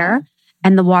despair.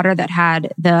 And the water that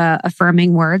had the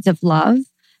affirming words of love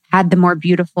had the more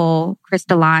beautiful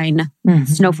crystalline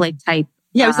snowflake type.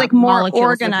 Yeah, it was like more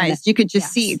organized. You could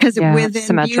just see, because within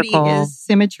symmetrical beauty is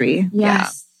symmetry.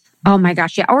 Yes. Yeah. Oh my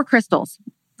gosh. Yeah. Or crystals.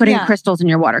 Putting crystals in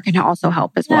your water can also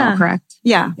help as well, correct?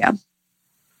 Yeah. Yeah.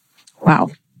 Wow.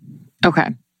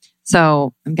 Okay.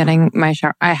 So I'm getting my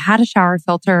shower. I had a shower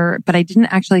filter, but I didn't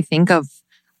actually think of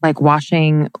like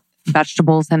washing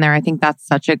vegetables in there. I think that's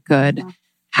such a good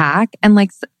hack. And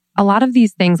like a lot of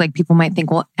these things, like people might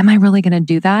think, well, am I really going to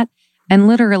do that? And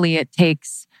literally it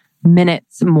takes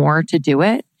minutes more to do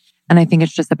it. And I think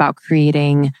it's just about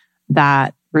creating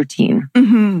that routine.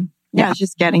 Yeah, it's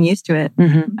just getting used to it.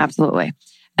 Absolutely.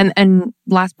 And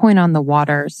last point on the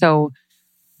water. So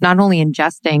not only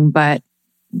ingesting, but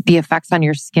the effects on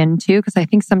your skin too. Because I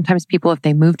think sometimes people, if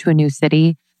they move to a new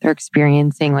city, they're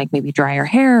experiencing like maybe drier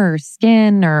hair or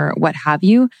skin or what have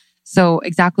you. So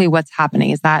exactly what's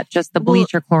happening? Is that just the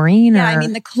bleach or chlorine? Yeah, I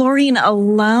mean, the chlorine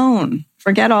alone,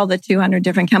 forget all the 200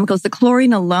 different chemicals. The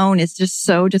chlorine alone is just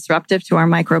so disruptive to our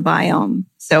microbiome.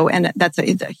 So, and that's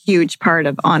a huge part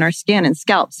of on our skin and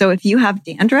scalp. So if you have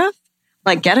dandruff,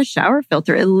 like get a shower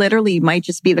filter. It literally might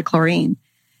just be the chlorine.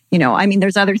 I mean,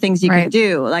 there's other things you can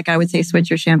do. Like I would say, switch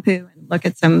your shampoo and look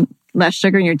at some less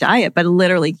sugar in your diet. But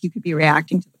literally, you could be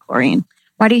reacting to the chlorine. chlorine.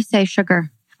 Why do you say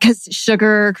sugar? Because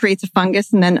sugar creates a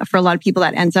fungus, and then for a lot of people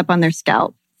that ends up on their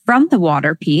scalp. From the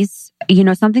water piece,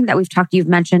 something that you've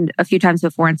mentioned a few times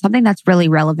before, and something that's really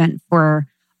relevant for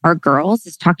our girls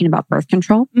is talking about birth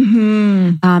control.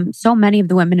 Mm-hmm. So many of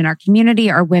the women in our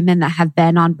community are women that have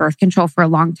been on birth control for a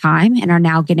long time and are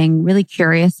now getting really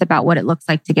curious about what it looks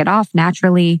like to get off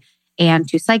naturally and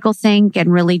to cycle sync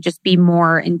and really just be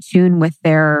more in tune with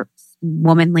their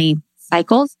womanly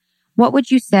cycles. What would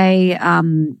you say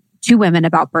to women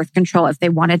about birth control if they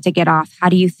wanted to get off? What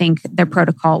do you think their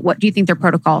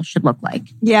protocol should look like?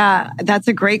 Yeah, that's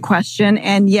a great question.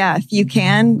 And yeah, if you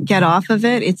can get off of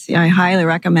it, I highly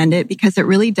recommend it because it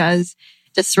really does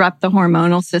disrupt the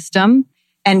hormonal system.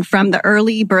 And from the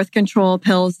early birth control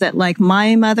pills that like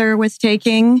my mother was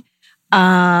taking,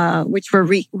 which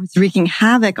was wreaking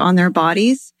havoc on their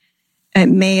bodies, it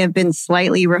may have been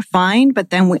slightly refined,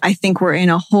 but then I think we're in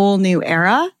a whole new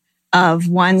era of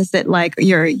ones that like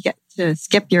you get to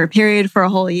skip your period for a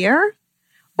whole year,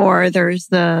 or there's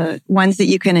the ones that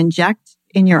you can inject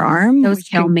in your arm. Those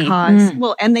kill me.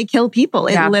 Well, and they kill people.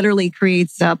 It literally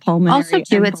creates pulmonary. Also,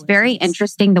 too, it's very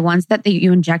interesting. The ones that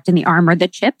you inject in the arm are the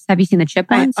chips. Have you seen the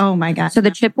chip ones? Oh my God. So the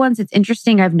chip ones, it's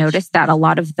interesting. I've noticed that a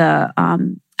lot of the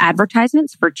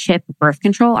advertisements for chip birth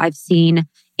control I've seen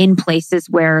in places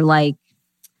where like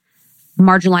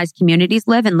marginalized communities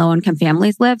live and low-income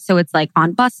families live. So it's like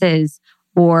on buses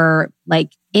or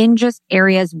like in just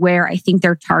areas where I think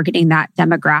they're targeting that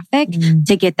demographic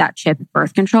to get that chip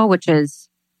birth control, which is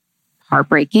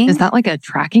heartbreaking. Is that like a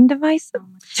tracking device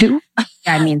too?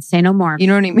 Yeah, I mean, say no more. You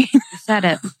know what I mean? You said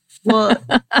it. Well,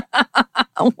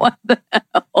 what the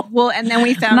hell? Well, and then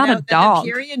we found Not a out that dog.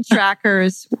 the period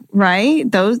trackers, right?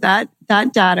 That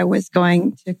data was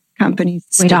going to companies.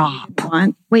 Stop.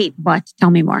 Wait, what? Tell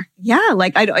me more. Yeah,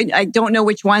 like I don't know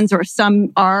which ones, or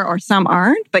some are or some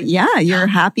aren't, but yeah, your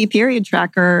Happy Period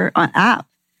Tracker app,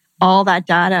 all that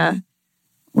data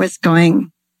was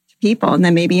going to people, and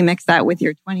then maybe you mix that with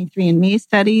your 23andMe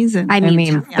studies. And I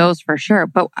mean those for sure.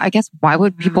 But I guess why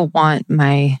would people want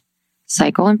my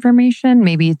cycle information?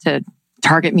 Maybe to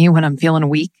target me when I'm feeling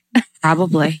weak.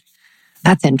 Probably.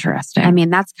 That's interesting. I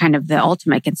mean, that's kind of the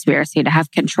ultimate conspiracy to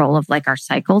have control of like our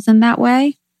cycles in that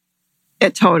way.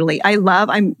 It totally.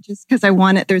 I'm just because I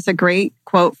want it. There's a great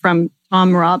quote from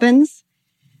Tom Robbins.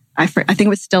 I think it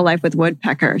was Still Life with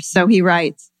Woodpeckers. So he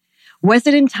writes, was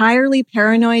it entirely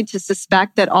paranoid to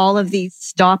suspect that all of these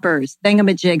stoppers,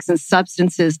 thingamajigs, and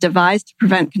substances devised to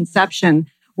prevent conception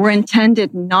were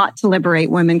intended not to liberate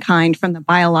womankind from the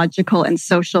biological and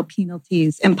social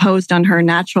penalties imposed on her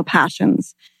natural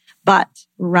passions, but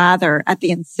rather at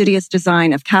the insidious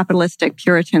design of capitalistic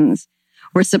Puritans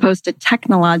were supposed to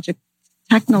technologize,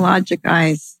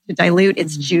 to dilute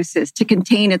its juices, to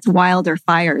contain its wilder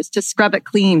fires, to scrub it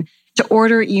clean, to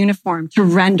order it uniform, to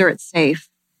render it safe,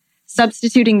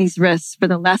 substituting these risks for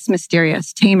the less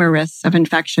mysterious, tamer risks of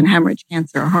infection, hemorrhage,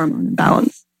 cancer, or hormone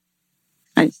imbalance.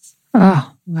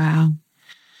 Oh, wow.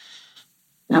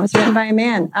 That was written by a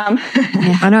man.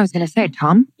 I know, I was going to say,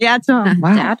 Tom? Yeah, Tom.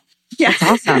 Wow. Dad? Yeah.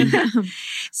 That's awesome.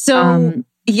 So,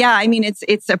 yeah, I mean,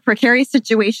 it's a precarious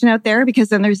situation out there because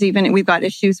then we've got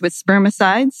issues with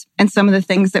spermicides and some of the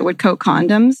things that would coat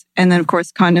condoms. And then, of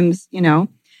course, condoms,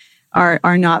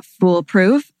 are not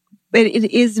foolproof. But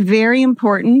it is very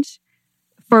important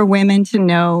for women to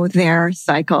know their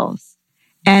cycles.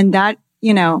 And that,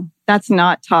 that's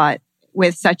not taught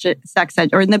with such a sex ed,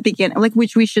 or in the beginning, like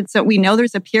which we should. So we know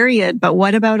there's a period, but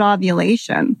what about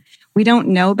ovulation? We don't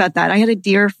know about that. I had a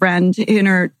dear friend in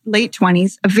her late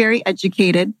 20s, a very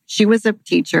educated. She was a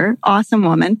teacher, awesome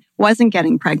woman, wasn't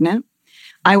getting pregnant.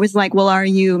 I was like, well, are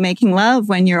you making love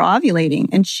when you're ovulating?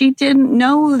 And she didn't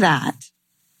know that.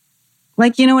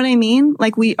 Like, you know what I mean?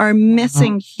 Like we are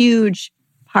missing huge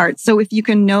parts. So if you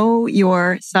can know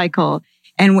your cycle,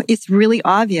 and it's really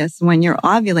obvious when you're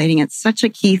ovulating, it's such a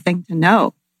key thing to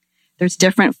know. There's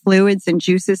different fluids and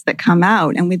juices that come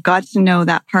out, and we've got to know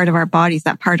that part of our bodies,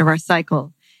 that part of our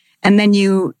cycle. And then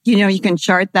you can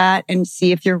chart that and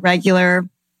see if you're regular.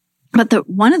 But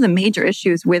one of the major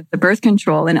issues with the birth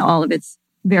control and all of its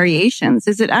variations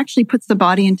is it actually puts the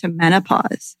body into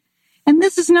menopause. And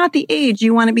this is not the age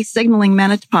you want to be signaling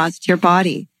menopause to your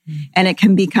body. And it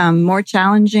can become more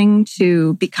challenging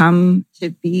to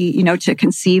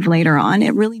conceive later on.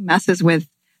 It really messes with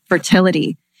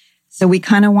fertility. So we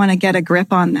kind of want to get a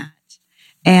grip on that.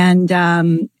 And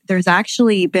there's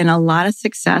actually been a lot of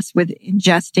success with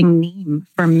ingesting neem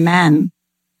for men.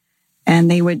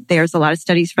 And there's a lot of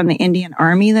studies from the Indian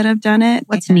Army that have done it.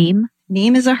 What's neem?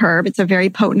 Neem is a herb. It's a very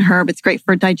potent herb. It's great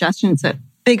for digestion. It's a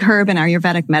big herb in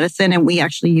Ayurvedic medicine. And we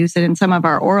actually use it in some of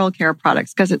our oral care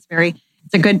products because it's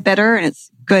It's a good bitter and it's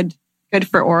good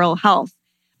for oral health.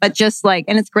 But just like,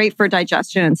 and it's great for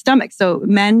digestion and stomach. So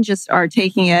men just are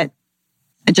taking it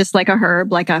just like a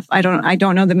herb, like I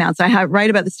don't know the amounts. I write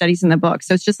about the studies in the book.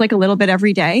 So it's just like a little bit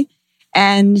every day.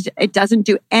 And it doesn't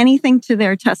do anything to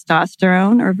their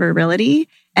testosterone or virility.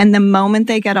 And the moment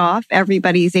they get off,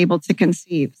 everybody's able to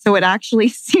conceive. So it actually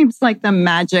seems like the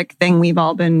magic thing we've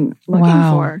all been looking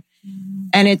for.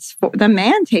 And it's the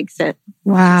man takes it.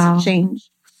 Wow. It's a change.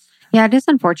 Yeah, it is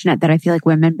unfortunate that I feel like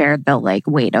women bear the like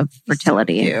weight of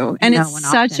fertility. And it's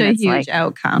such a huge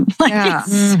outcome. Like,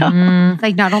 it's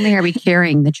like not only are we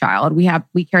carrying the child,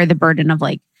 we carry the burden of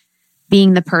like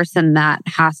being the person that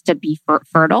has to be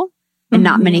fertile. And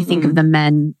not many think of the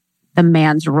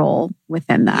man's role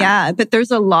within that. Yeah, but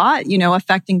there's a lot,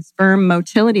 affecting sperm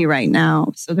motility right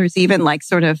now. So there's even like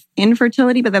sort of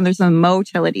infertility, but then there's a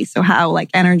motility. So how like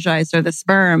energized are the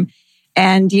sperm?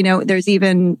 And, there's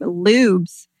even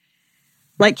lubes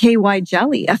like KY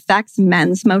jelly affects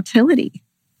men's motility.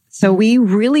 So we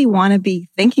really want to be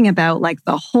thinking about like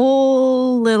the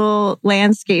whole little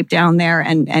landscape down there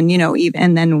and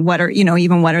then what are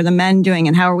the men doing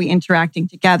and how are we interacting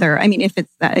together? I mean, if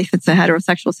it's a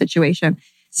heterosexual situation.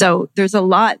 So there's a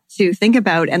lot to think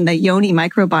about. And the Yoni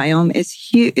microbiome is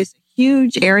a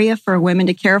huge area for women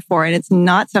to care for. And it's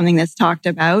not something that's talked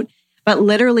about, but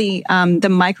literally the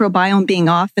microbiome being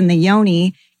off in the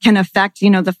Yoni can affect,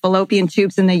 the fallopian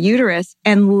tubes in the uterus.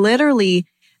 And literally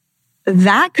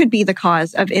that could be the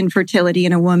cause of infertility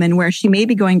in a woman where she may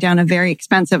be going down a very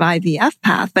expensive IVF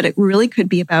path, but it really could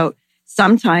be about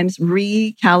sometimes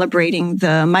recalibrating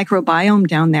the microbiome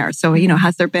down there. So,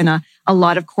 has there been a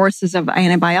lot of courses of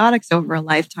antibiotics over a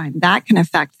lifetime? That can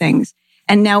affect things.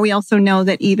 And now we also know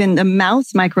that even the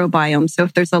mouse microbiome. So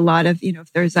if there's a lot of,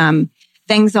 if there's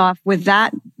things off with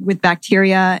that, with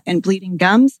bacteria and bleeding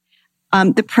gums,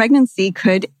 the pregnancy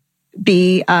could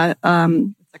be,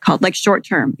 called like short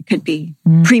term. It could be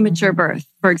premature birth,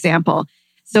 for example.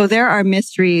 So there are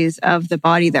mysteries of the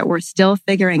body that we're still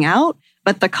figuring out,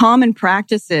 but the common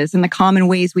practices and the common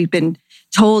ways we've been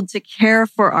told to care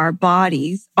for our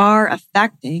bodies are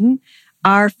affecting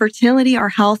our fertility, our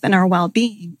health, and our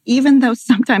well-being, even though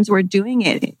sometimes we're doing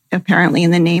it apparently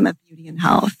in the name of beauty and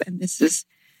health. And this is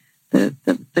the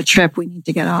trip we need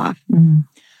to get off.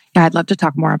 Yeah, I'd love to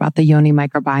talk more about the Yoni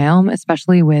microbiome,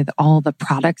 especially with all the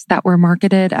products that were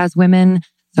marketed as women.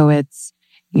 So it's,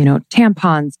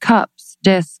 tampons, cups,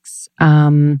 discs.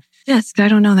 Discs, I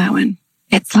don't know that one.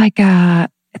 It's like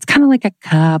it's kind of like a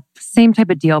cup, same type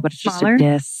of deal, but it's smaller? Just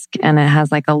a disc and it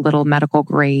has like a little medical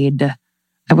grade.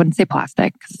 I wouldn't say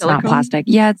plastic because it's not plastic.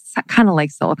 Yeah, it's kind of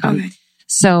like silicone. Okay.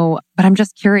 So, but I'm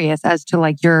just curious as to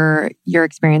like your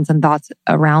experience and thoughts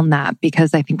around that,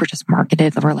 because I think we're just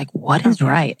marketed. We're like, what is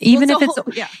right? Even if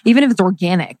it's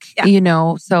organic,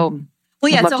 so.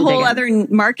 Well, yeah, it's a whole other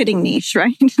marketing niche,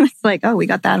 right? It's like, oh, we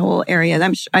got that whole area.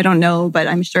 I don't know, but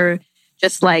I'm sure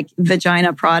just like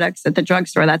vagina products at the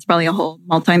drugstore, that's probably a whole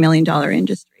multi-million-dollar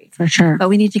industry. For sure. But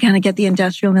we need to kind of get the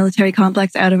industrial military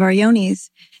complex out of our yonis.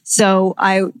 So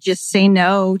I just say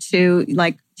no to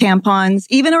like tampons,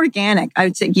 even organic. I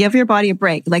would say give your body a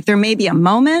break. Like there may be a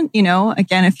moment,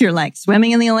 again, if you're like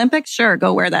swimming in the Olympics, sure,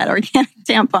 go wear that organic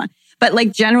tampon. But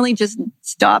like generally just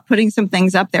stop putting some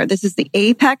things up there. This is the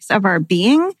apex of our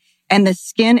being and the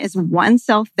skin is one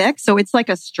cell thick. So it's like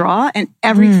a straw and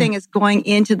everything is going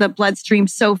into the bloodstream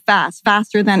so fast,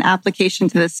 faster than application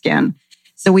to the skin.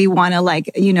 So we want to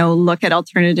look at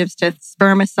alternatives to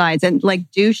spermicides and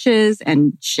like douches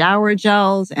and shower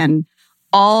gels and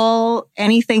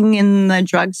anything in the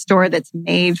drugstore that's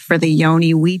made for the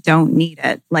yoni. We don't need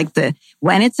it. Like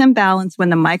when it's imbalanced, when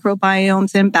the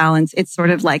microbiome's imbalanced, it's sort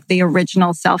of like the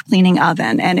original self-cleaning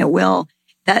oven and it will,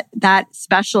 that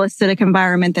special acidic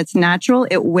environment that's natural,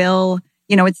 it will,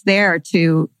 it's there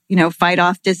to, fight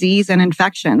off disease and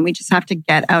infection. We just have to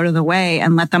get out of the way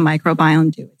and let the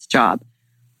microbiome do its job.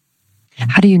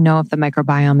 How do you know if the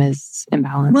microbiome is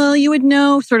imbalanced? Well, you would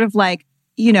know sort of like,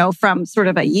 from sort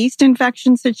of a yeast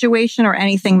infection situation or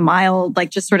anything mild,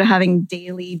 like just sort of having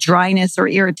daily dryness or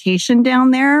irritation down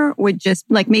there would just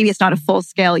like, maybe it's not a full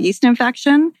scale yeast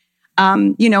infection.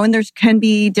 And there's can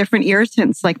be different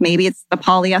irritants, like maybe it's the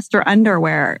polyester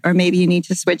underwear, or maybe you need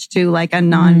to switch to like a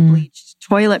non-bleached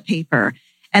toilet paper.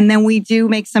 And then we do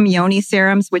make some yoni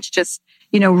serums, which just,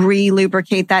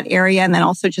 re-lubricate that area and then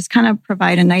also just kind of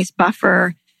provide a nice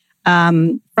buffer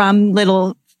from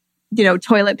little,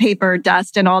 toilet paper,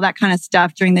 dust and all that kind of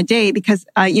stuff during the day because,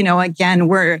 again,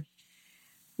 we're,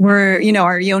 our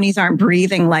yonis aren't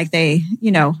breathing like they,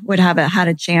 would have had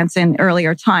a chance in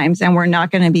earlier times. And we're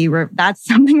not going to be, that's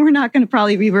something we're not going to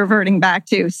probably be reverting back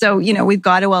to. So, we've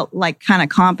got to kind of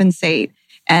compensate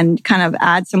and kind of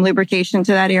add some lubrication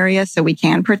to that area so we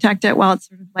can protect it while it's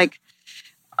sort of like,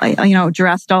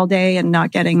 dressed all day and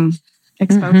not getting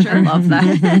exposure. I love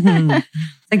that.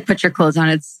 Like put your clothes on.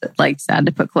 It's like sad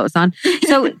to put clothes on.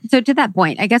 So to that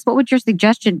point, I guess what would your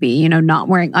suggestion be? Not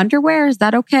wearing underwear, is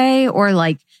that okay? Or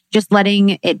like just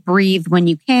letting it breathe when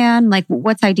you can? Like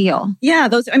what's ideal? Yeah,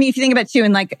 if you think about it too,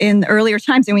 in earlier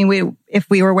times, if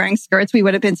we were wearing skirts, we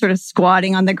would have been sort of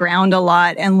squatting on the ground a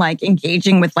lot and like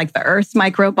engaging with like the Earth's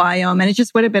microbiome, and it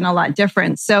just would have been a lot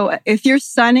different. So if you're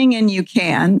sunning and you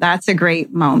can, that's a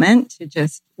great moment to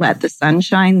just let the sun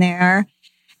shine there.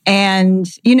 And,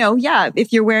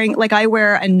 if you're wearing, like I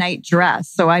wear a night dress,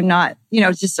 so I'm not,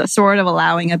 just sort of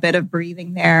allowing a bit of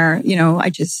breathing there, I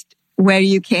just, where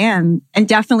you can. And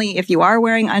definitely if you are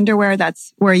wearing underwear,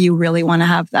 that's where you really want to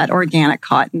have that organic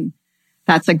cotton.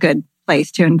 That's a good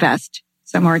place to invest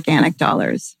some organic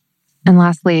dollars. And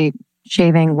lastly,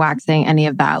 shaving, waxing, any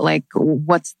of that, like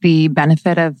what's the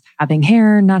benefit of having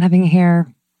hair, not having hair?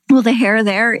 Well, the hair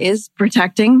there is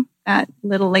protecting that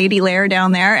little lady layer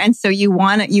down there. And so you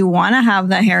want to have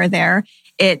the hair there.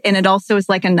 It also is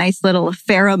like a nice little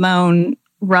pheromone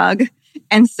rug.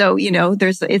 And so,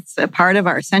 it's a part of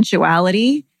our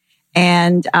sensuality.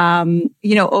 And,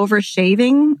 over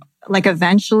shaving, like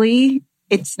eventually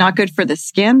it's not good for the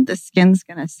skin. The skin's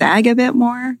going to sag a bit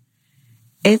more.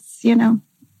 It's, you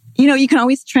can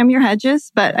always trim your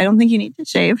hedges, but I don't think you need to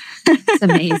shave. It's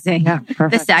amazing. Yeah,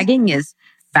 perfect. The sagging is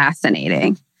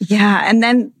fascinating. Yeah. And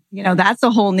then, that's a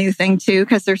whole new thing too,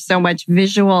 because there's so much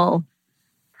visual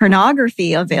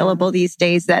pornography available these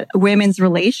days that women's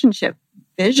relationship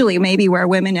visually, maybe where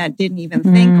women didn't even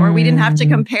think, or we didn't have to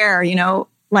compare,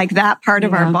 like that part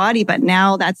of our body. But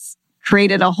now that's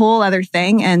created a whole other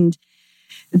thing. And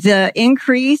the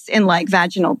increase in like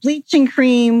vaginal bleaching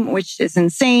cream, which is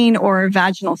insane, or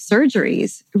vaginal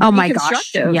surgeries. Oh my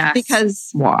gosh. Yes.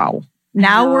 Because wow.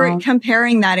 Now we're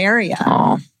comparing that area.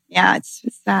 Oh. Yeah, it's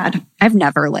sad. I've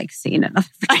never seen another.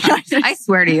 I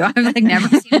swear to you, I've never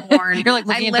seen porn. You're like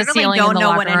looking I at the ceiling don't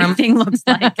know what anything looks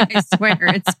like. I swear,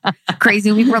 it's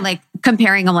crazy. We were like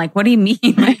comparing. I'm like, what do you mean?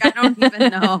 Like, I don't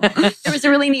even know. There was a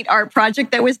really neat art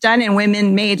project that was done, and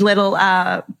women made little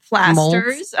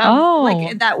plasters of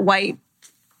like that white.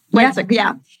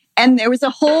 Yeah, and there was a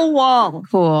whole wall.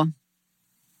 Cool.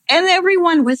 And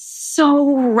everyone was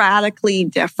so radically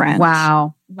different.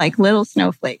 Wow, like little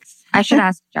snowflakes. I should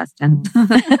ask Justin.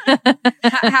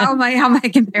 how am I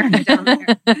comparing down there?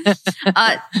 To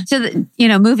the,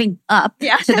 moving up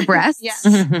to the breasts. Yes.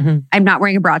 I'm not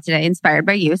wearing a bra today, inspired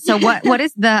by you. So what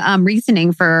is the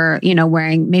reasoning for,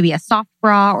 wearing maybe a soft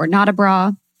bra or not a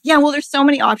bra? Yeah, well, there's so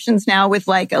many options now with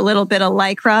like a little bit of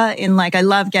Lycra in like, I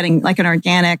love getting like an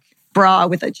organic bra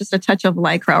with just a touch of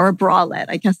Lycra, or a bralette,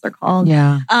 I guess they're called.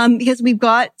 Yeah. Because we've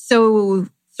got sort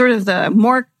of the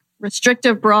more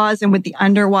restrictive bras and with the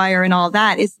underwire and all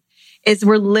that is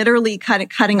we're literally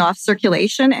cutting off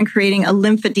circulation and creating a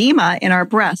lymphedema in our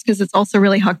breast, because it's also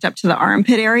really hooked up to the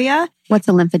armpit area. What's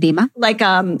a lymphedema? Like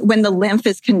when the lymph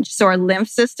is, so our lymph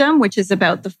system, which is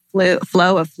about the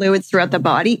flow of fluids throughout the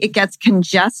body, it gets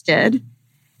congested.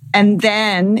 And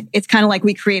then it's kind of like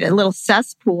we create a little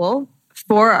cesspool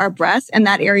for our breasts, and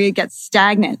that area gets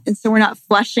stagnant. And so we're not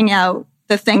flushing out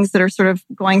the things that are sort of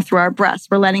going through our breasts.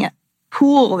 We're letting it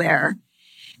pool there.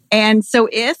 And so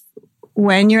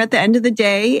when you're at the end of the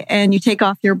day and you take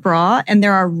off your bra and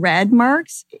there are red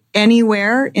marks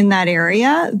anywhere in that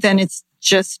area, then it's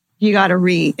just, you got to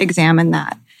re-examine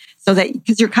that. So that,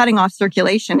 because you're cutting off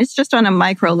circulation, it's just on a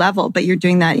micro level, but you're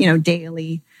doing that,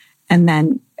 daily. And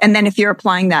then if you're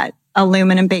applying that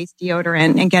aluminum-based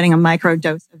deodorant and getting a micro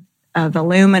dose of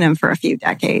aluminum for a few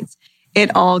decades, it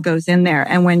all goes in there.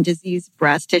 And when diseased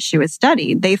breast tissue is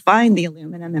studied, they find the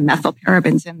aluminum and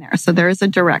methylparabens in there. So there is a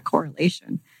direct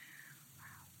correlation.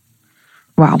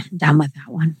 Wow. I'm down with that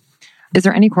one. Is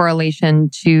there any correlation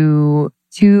to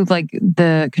like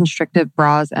the constrictive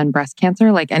bras and breast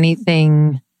cancer? Like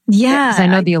anything? Yeah. Because I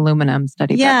know the aluminum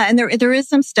study. Yeah. And there is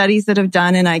some studies that have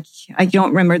done, and I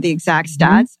don't remember the exact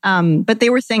stats, but they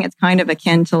were saying it's kind of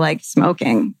akin to like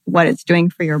smoking, what it's doing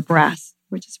for your breasts,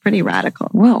 which is pretty radical.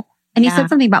 Whoa. And you said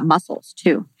something about muscles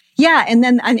too. Yeah. And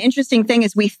then an interesting thing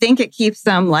is we think it keeps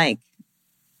them like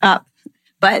up,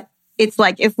 but it's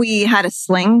like if we had a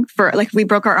sling if we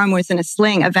broke our arm, was in a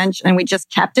sling eventually, and we just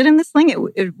kept it in the sling,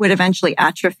 it would eventually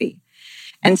atrophy.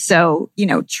 And so,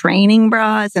 training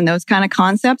bras and those kind of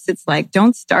concepts, it's like,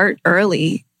 don't start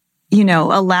early,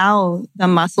 allow the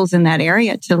muscles in that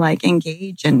area to like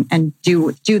engage and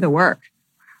do the work.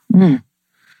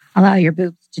 Allow your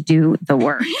boobs to do the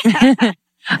work.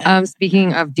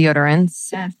 Speaking of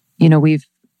deodorants, yes. We've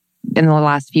in the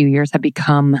last few years have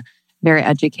become very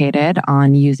educated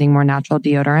on using more natural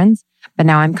deodorants, but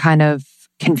now I'm kind of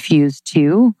confused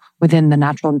too within the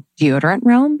natural deodorant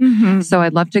realm. Mm-hmm. So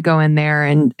I'd love to go in there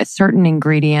and certain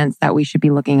ingredients that we should be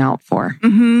looking out for.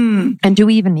 Mm-hmm. And do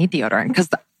we even need deodorant? Because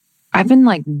I've been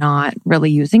like not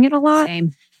really using it a lot.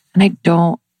 Same. And I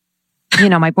don't, you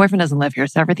know, my boyfriend doesn't live here,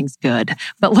 so everything's good.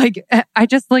 But like, I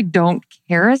just like don't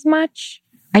care as much.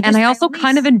 I also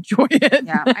kind of enjoy it.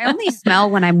 Yeah. I only smell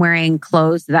when I'm wearing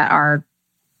clothes that are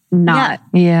not.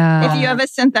 Yeah. If you have a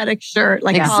synthetic shirt,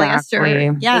 like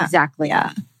polyester. Yeah. Exactly.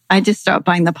 Yeah. I just stopped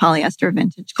buying the polyester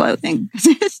vintage clothing.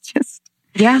 It's just,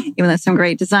 even though some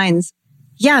great designs.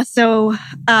 Yeah. So,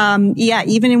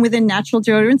 even within natural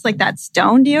deodorants, like that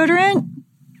stone deodorant,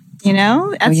 you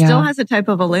know, it still has a type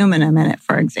of aluminum in it,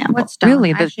 for example. What's stone?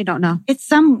 Really? I actually don't know. It's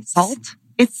some salt.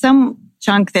 It's some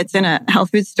chunk that's in a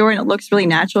health food store and it looks really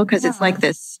natural because it's like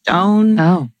this stone.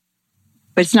 Oh.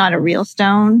 But it's not a real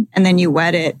stone. And then you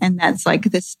wet it and that's like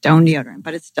this stone deodorant,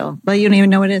 but it's still, well, you don't even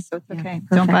know what it is. So it's okay.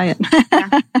 Don't buy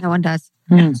it. No one does.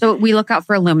 So we look out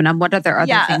for aluminum. What are there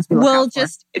other things we look out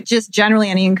for? Just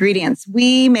generally any ingredients.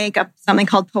 We make up something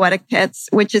called poetic pits,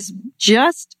 which is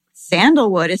just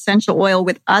sandalwood essential oil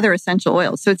with other essential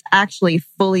oils. So it's actually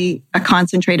fully a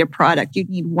concentrated product. You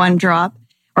need 1 drop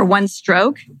or 1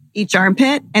 stroke each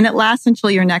armpit, and it lasts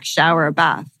until your next shower or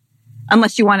bath,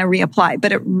 unless you want to reapply.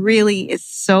 But it really is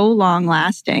so long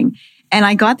lasting. And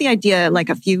I got the idea like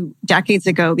a few decades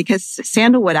ago because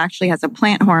sandalwood actually has a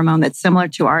plant hormone that's similar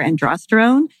to our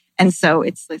androsterone. And so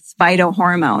it's this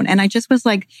phytohormone. And I just was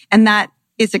like, and that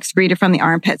is excreted from the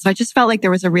armpit. So I just felt like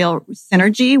there was a real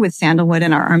synergy with sandalwood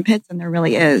in our armpits. And there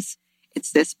really is.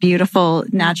 It's this beautiful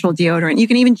natural deodorant. You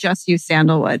can even just use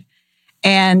sandalwood.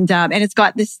 And it's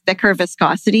got this thicker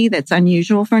viscosity that's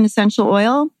unusual for an essential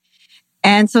oil.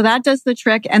 And so that does the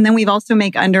trick. And then we've also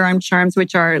make underarm charms,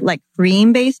 which are like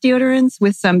cream-based deodorants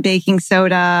with some baking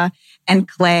soda and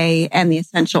clay and the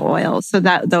essential oils. So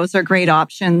those are great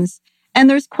options. And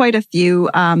there's quite a few.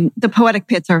 The poetic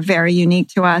pits are very unique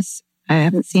to us. I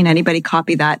haven't seen anybody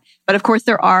copy that. But of course,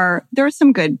 there are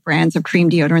some good brands of cream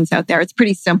deodorants out there. It's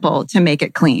pretty simple to make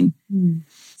it clean.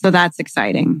 So that's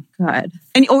exciting. Good.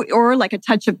 And or like a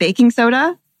touch of baking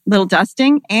soda, little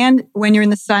dusting. And when you're in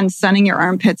the sun, sunning your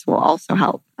armpits will also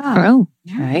help. Oh,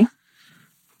 okay.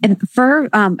 And for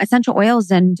essential oils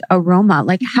and aroma,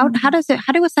 like how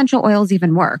do essential oils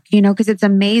even work? You know, because it's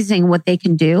amazing what they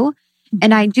can do.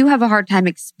 And I do have a hard time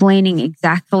explaining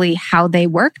exactly how they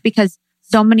work because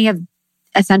so many of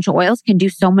essential oils can do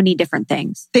so many different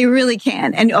things. They really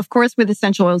can. And of course, with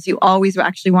essential oils, you always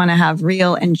actually want to have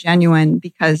real and genuine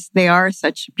because they are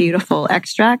such beautiful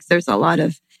extracts. There's a lot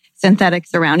of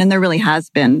synthetics around and there really has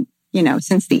been, you know,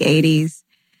 since the 80s.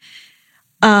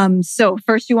 So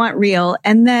first you want real.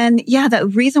 And then,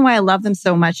 the reason why I love them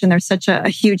so much and they're such a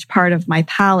huge part of my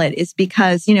palette is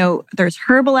because, you know, there's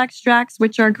herbal extracts,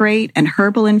 which are great, and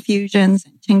herbal infusions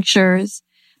and tinctures.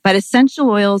 But essential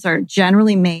oils are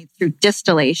generally made through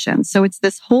distillation. So it's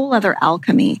this whole other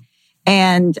alchemy.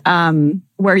 And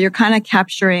where you're kind of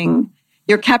capturing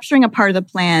a part of the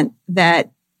plant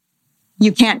that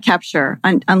you can't capture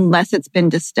unless it's been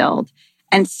distilled.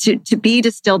 And to be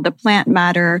distilled, the plant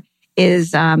matter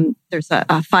is there's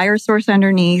a fire source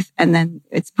underneath, and then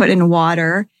it's put in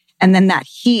water. And then that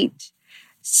heat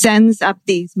sends up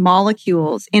these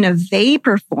molecules in a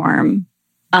vapor form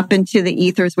up into the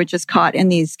ethers, which is caught in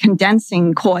these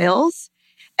condensing coils.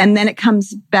 And then it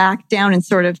comes back down and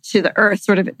sort of to the earth,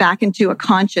 sort of back into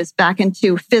back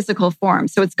into physical form.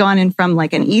 So it's gone in from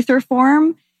like an ether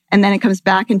form, and then it comes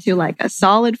back into like a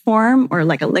solid form or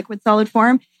like a liquid solid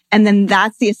form. And then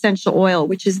that's the essential oil,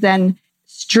 which is then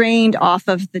strained off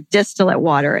of the distillate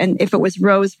water. And if it was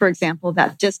rose, for example,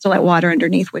 that distillate water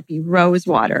underneath would be rose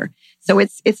water. So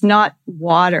it's not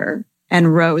water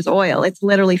and rose oil. It's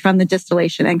literally from the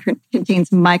distillation and contains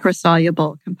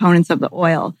microsoluble components of the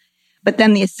oil. But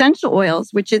then the essential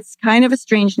oils, which it's kind of a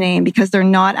strange name because they're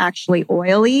not actually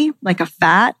oily, like a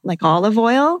fat, like olive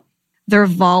oil. They're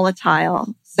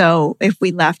volatile. So if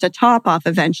we left a top off,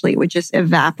 eventually it would just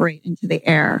evaporate into the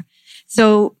air.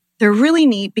 So they're really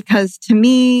neat because to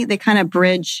me, they kind of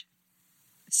bridge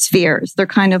spheres. They're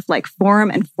kind of like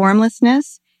form and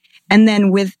formlessness. And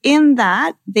then within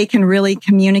that, they can really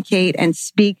communicate and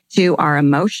speak to our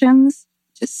emotions,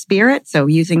 to spirit. So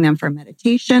using them for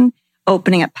meditation,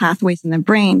 opening up pathways in the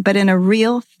brain. But in a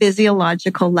real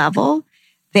physiological level,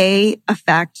 they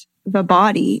affect the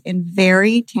body in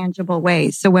very tangible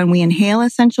ways. So when we inhale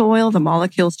essential oil, the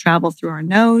molecules travel through our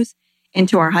nose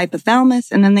into our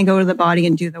hypothalamus, and then they go to the body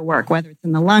and do the work, whether it's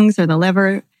in the lungs or the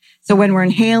liver. So when we're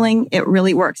inhaling, it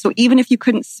really works. So even if you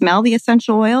couldn't smell the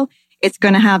essential oil, it's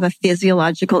going to have a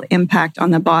physiological impact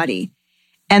on the body.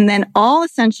 And then all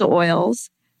essential oils,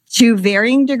 to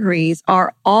varying degrees,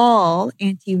 are all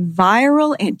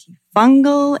antiviral,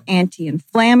 antifungal,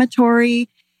 anti-inflammatory,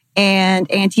 and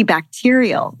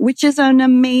antibacterial, which is an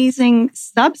amazing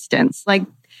substance. Like,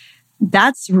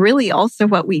 that's really also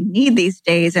what we need these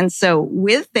days. And so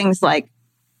with things like,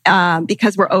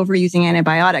 because we're overusing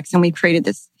antibiotics, and we created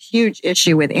this huge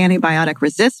issue with antibiotic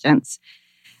resistance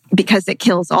because it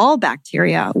kills all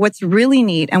bacteria. What's really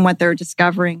neat, and what they're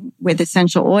discovering with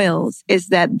essential oils, is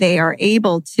that they are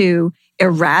able to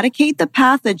eradicate the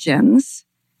pathogens,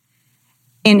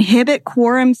 inhibit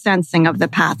quorum sensing of the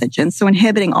pathogens, so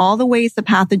inhibiting all the ways the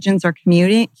pathogens are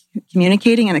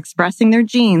communicating and expressing their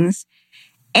genes,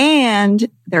 and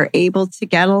they're able to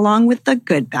get along with the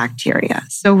good bacteria.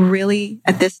 So really,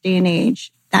 at this day and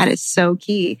age, that is so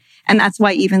key. And that's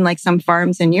why even like some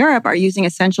farms in Europe are using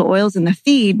essential oils in the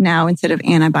feed now instead of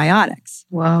antibiotics.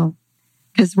 Wow.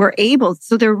 Because we're able,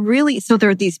 so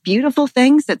they're these beautiful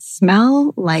things that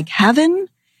smell like heaven,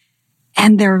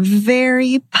 and they're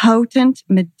very potent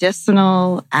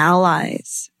medicinal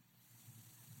allies.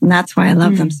 And that's why I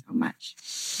love them so much.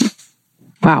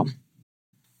 Wow.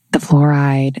 The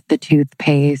fluoride, the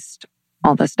toothpaste,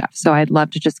 all this stuff. So I'd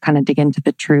love to just kind of dig into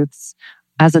the truths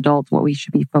as adults, what we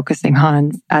should be focusing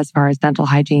on as far as dental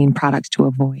hygiene products to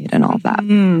avoid and all of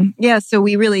that. Yeah, so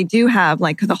we really do have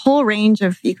like the whole range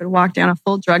of, you could walk down a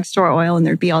full drugstore oil and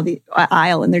there'd be all the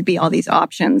aisle and there'd be all these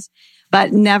options.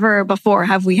 But never before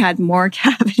have we had more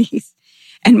cavities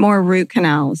and more root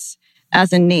canals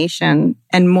as a nation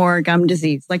and more gum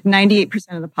disease. Like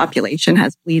 98% of the population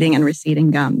has bleeding and receding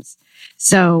gums.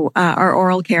 So our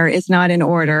oral care is not in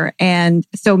order. And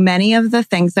so many of the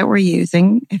things that we're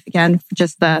using, if again,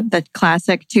 just the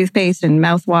classic toothpaste and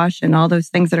mouthwash and all those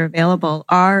things that are available,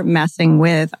 are messing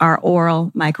with our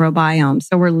oral microbiome.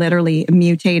 So we're literally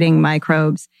mutating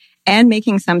microbes and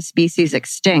making some species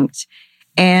extinct.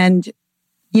 And,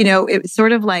 you know, it was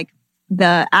sort of like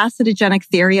the acidogenic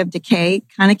theory of decay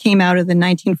kind of came out of the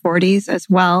 1940s as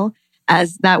well,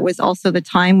 as that was also the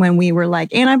time when we were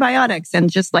like antibiotics and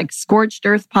just like scorched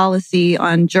earth policy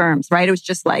on germs, right? It was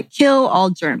just like kill all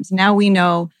germs. Now we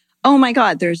know, oh my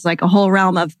God, there's like a whole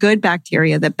realm of good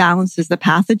bacteria that balances the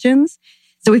pathogens.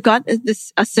 So we've got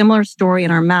a similar story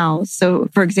in our mouths. So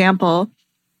for example,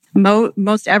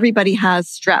 most everybody has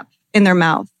strep in their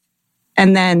mouth,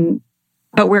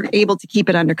 but we're able to keep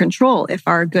it under control if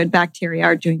our good bacteria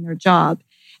are doing their job.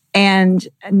 And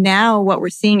now what we're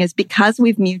seeing is, because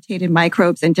we've mutated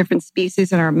microbes and different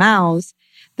species in our mouths,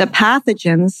 the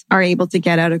pathogens are able to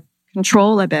get out of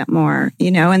control a bit more,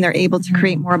 you know, and they're able to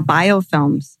create more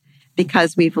biofilms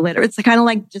because it's kind of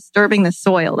like disturbing the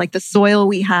soil. Like the soil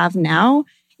we have now,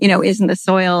 you know, isn't the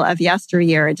soil of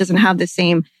yesteryear. It doesn't have the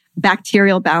same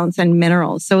bacterial balance and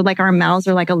minerals. So like our mouths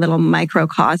are like a little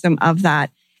microcosm of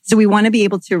that. So we want to be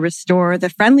able to restore the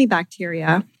friendly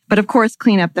bacteria, but of course,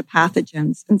 clean up the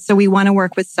pathogens. And so we want to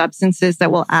work with substances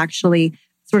that will actually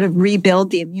sort of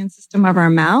rebuild the immune system of our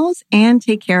mouths and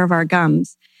take care of our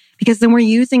gums. Because then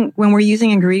when we're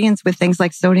using ingredients with things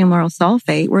like sodium lauryl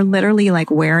sulfate, we're literally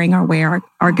like wearing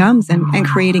our gums and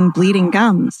creating bleeding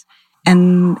gums.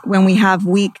 And when we have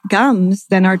weak gums,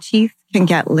 then our teeth can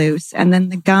get loose, and then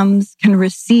the gums can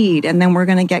recede, and then we're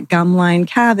going to get gum line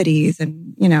cavities,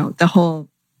 and, you know, the whole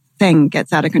thing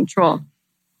gets out of control.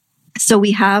 So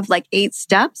we have like 8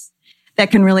 steps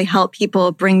that can really help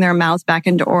people bring their mouths back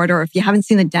into order. Or if you haven't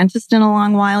seen the dentist in a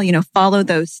long while, you know, follow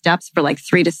those steps for like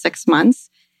 3 to 6 months,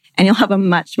 and you'll have a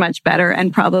much, much better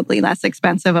and probably less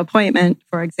expensive appointment,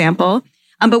 for example.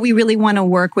 But we really want to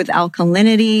work with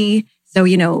alkalinity. So,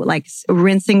 you know, like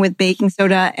rinsing with baking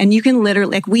soda. And you can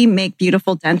literally, like, we make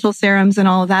beautiful dental serums and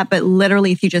all of that. But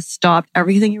literally, if you just stopped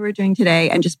everything you were doing today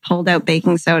and just pulled out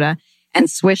baking soda and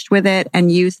swished with it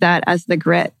and used that as the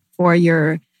grit for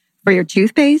your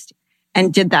toothpaste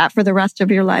and did that for the rest of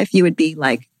your life, you would be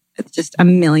like just a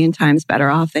million times better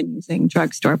off than using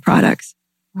drugstore products.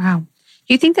 Wow.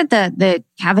 Do you think that the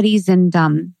cavities and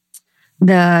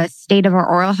the state of our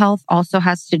oral health also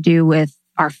has to do with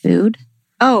our food?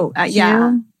 Oh,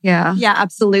 yeah. Yeah. Yeah,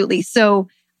 absolutely. So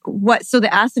the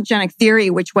acidogenic theory,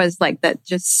 which was like that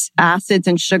just acids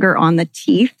and sugar on the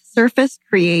teeth surface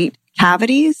create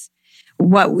cavities.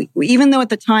 Even though at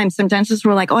the time some dentists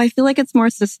were like, oh, I feel like it's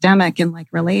more systemic and like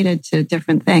related to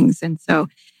different things. And so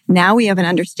now we have an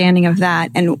understanding of that,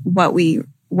 and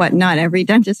what not every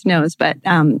dentist knows, but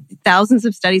thousands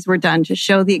of studies were done to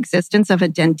show the existence of a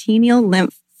dentinal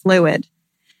lymph fluid.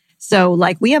 So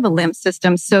like we have a lymph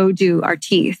system, so do our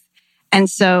teeth. And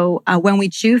so when we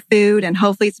chew food, and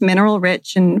hopefully it's mineral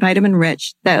rich and vitamin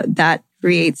rich, that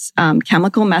creates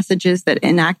chemical messages that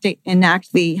enact the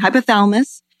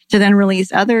hypothalamus to then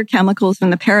release other chemicals from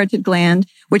the parotid gland,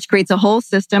 which creates a whole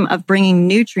system of bringing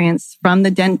nutrients from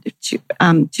the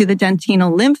to the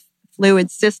dentinal lymph fluid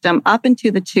system up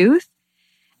into the tooth.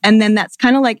 And then it's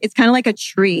kind of like a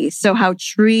tree. So how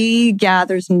tree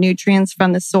gathers nutrients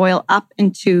from the soil up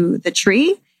into the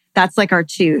tree, that's like our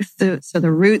tooth. So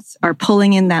the roots are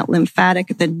pulling in that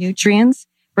the nutrients,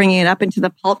 bringing it up into the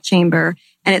pulp chamber.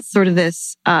 And it's sort of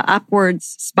this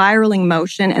upwards spiraling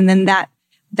motion. And then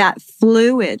that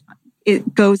fluid,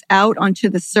 it goes out onto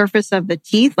the surface of the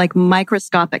teeth like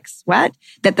microscopic sweat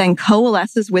that then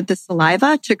coalesces with the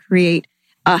saliva to create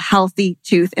a healthy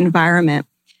tooth environment.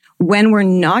 When we're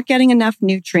not getting enough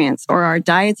nutrients or our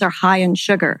diets are high in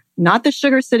sugar, not the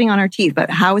sugar sitting on our teeth,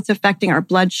 but how it's affecting our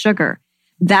blood sugar,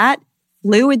 that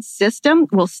fluid system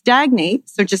will stagnate.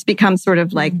 So it just becomes sort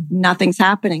of like nothing's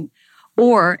happening.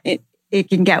 Or it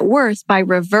can get worse by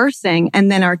reversing.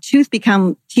 And then our teeth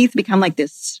become like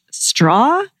this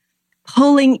straw,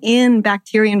 pulling in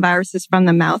bacteria and viruses from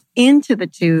the mouth into the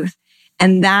tooth.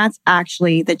 And that's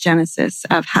actually the genesis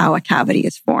of how a cavity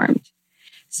is formed.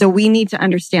 So we need to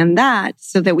understand that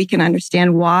so that we can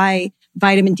understand why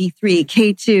vitamin D3,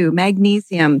 K2,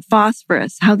 magnesium,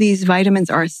 phosphorus, how these vitamins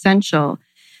are essential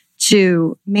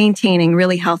to maintaining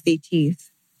really healthy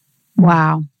teeth.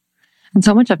 Wow. And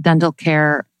so much of dental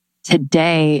care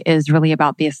today is really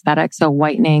about the aesthetic. So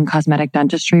whitening, cosmetic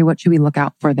dentistry, what should we look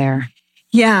out for there?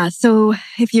 Yeah. So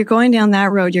if you're going down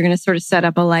that road, you're going to sort of set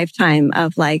up a lifetime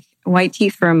of like white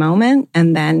teeth for a moment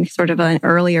and then sort of an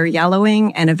earlier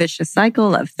yellowing and a vicious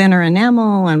cycle of thinner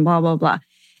enamel and blah, blah, blah.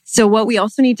 So what we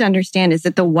also need to understand is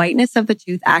that the whiteness of the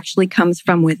tooth actually comes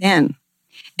from within.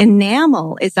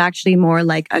 Enamel is actually more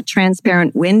like a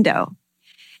transparent window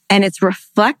and it's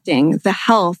reflecting the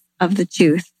health of the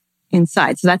tooth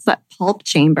inside. So that's that pulp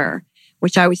chamber,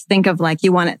 which I always think of like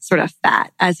you want it sort of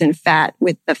fat, as in fat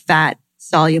with the fat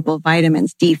soluble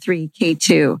vitamins, D3,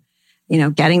 K2,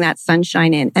 getting that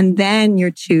sunshine in. And then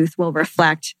your tooth will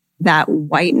reflect that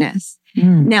whiteness.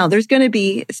 Now, there's going to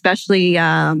be, especially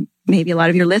maybe a lot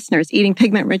of your listeners, eating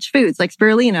pigment-rich foods like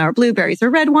spirulina or blueberries or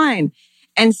red wine.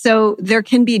 And so there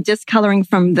can be discoloring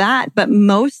from that, but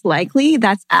most likely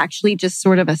that's actually just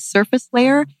sort of a surface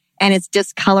layer and it's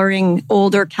discoloring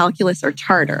older calculus or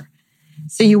tartar.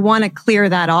 So you want to clear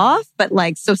that off, but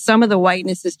so some of the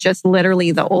whiteness is just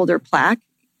literally the older plaque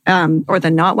or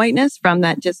the not whiteness from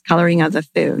that discoloring of the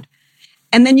food.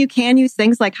 And then you can use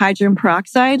things like hydrogen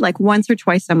peroxide, like once or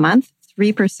twice a month,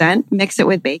 3%, mix it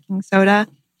with baking soda.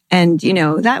 And,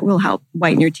 that will help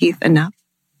whiten your teeth enough.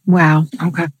 Wow.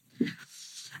 Okay.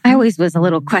 I always was a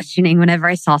little questioning whenever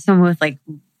I saw someone with like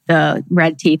the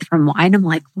red teeth from wine. I'm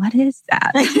like, what is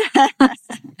that?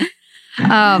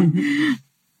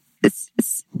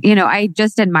 I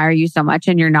just admire you so much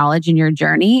and your knowledge and your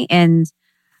journey. And,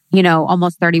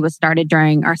 almost 30 was started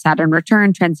during our Saturn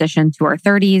return transition to our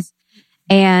 30s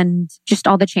and just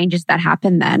all the changes that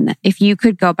happened then. If you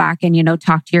could go back and,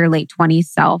 talk to your late 20s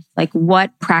self, like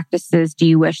what practices do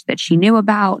you wish that she knew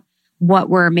about? What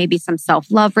were maybe some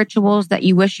self-love rituals that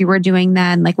you wish you were doing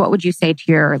then? Like, what would you say to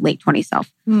your late 20s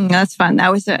self? That's fun.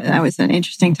 That was an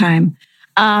interesting time.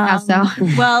 How so?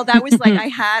 Well, that was like,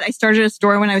 I started a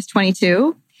store when I was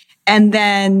 22. And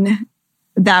then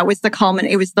that was the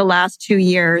culmination. It was the last 2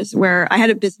 years where I had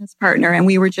a business partner and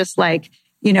we were just like,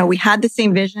 we had the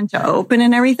same vision to open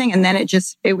and everything. And then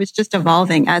it was just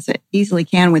evolving as it easily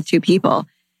can with two people.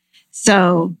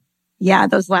 So yeah,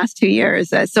 those last 2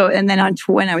 years. And then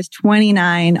when I was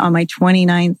 29, on my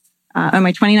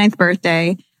 29th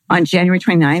birthday, on January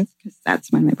 29th, because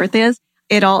that's when my birthday is,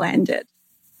 it all ended.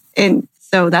 And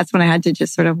so that's when I had to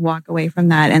just sort of walk away from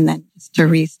that and then just to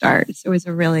restart. So it was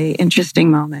a really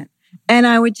interesting moment. And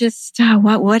I would just,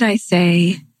 what would I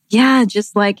say? Yeah,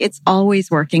 just like it's always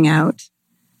working out.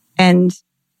 And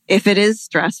if it is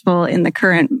stressful in the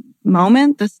current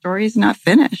moment, the story is not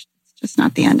finished. Just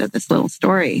not the end of this little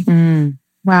story.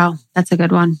 Wow. That's a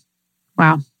good one.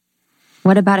 Wow.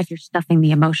 What about if you're stuffing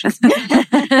the emotions?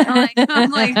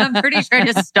 I'm pretty sure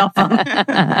to stuff them.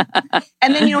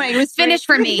 And then, it was finished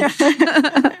for me.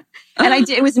 And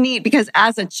it was neat because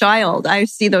as a child, I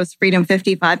see those Freedom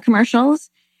 55 commercials.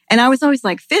 And I was always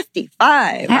like,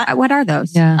 55? What are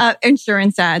those? Yeah.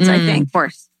 Insurance ads, I think. Of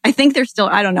course. I think they're still,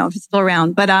 I don't know if it's still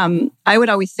around, but I would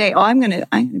always say, I'm going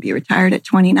to be retired at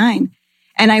 29.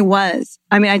 And I was.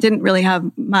 I mean, I didn't really have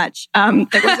much.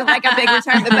 It wasn't like a big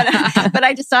retirement, but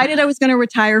I decided I was going to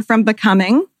retire from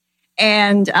becoming.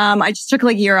 And I just took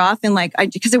like a year off and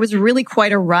because it was really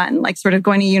quite a run, like sort of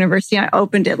going to university. I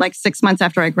opened it like 6 months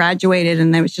after I graduated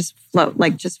and I was just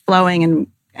flowing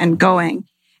and going.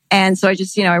 And so I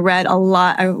just, I read a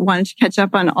lot. I wanted to catch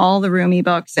up on all the Rumi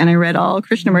books, and I read all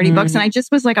Krishnamurti books. And I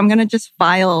just was like, I'm going to just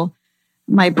file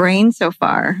my brain so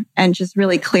far and just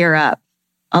really clear up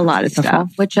a lot of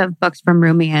stuff. Which of books from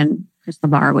Rumi and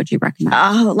Krishnamurti would you recommend?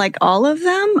 Oh, like all of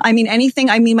them? I mean, anything.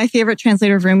 I mean, my favorite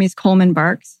translator of Rumi is Coleman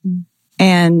Barks,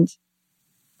 and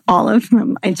all of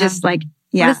them. I just like,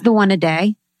 yeah. What is the one a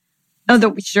day? Oh,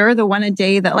 the one a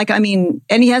day that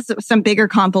and he has some bigger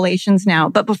compilations now,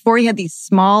 but before he had these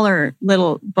smaller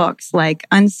little books like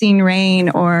Unseen Rain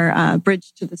or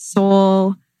Bridge to the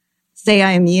Soul, Say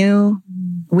I Am You,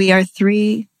 We Are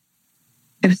Three.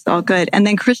 It was all good. And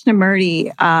then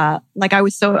Krishnamurti,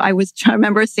 I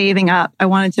remember saving up. I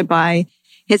wanted to buy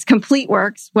his complete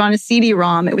works on a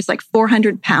CD-ROM. It was like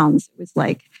 400 pounds. It was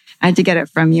like, I had to get it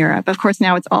from Europe. Of course,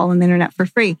 now it's all on the internet for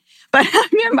free. But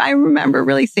I remember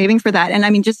really saving for that. And I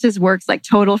mean, just his works like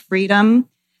Total Freedom,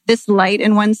 This Light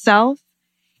in Oneself.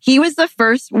 He was the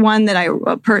first one that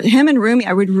him and Rumi,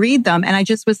 I would read them. And I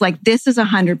just was like, this is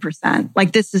 100%.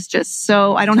 Like, this is just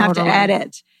so, I don't have to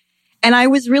edit. And I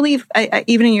was really,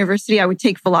 even in university, I would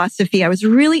take philosophy. I was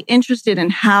really interested in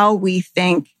how we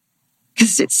think.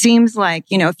 Because it seems like,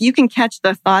 if you can catch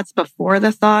the thoughts before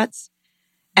the thoughts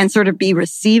and sort of be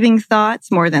receiving thoughts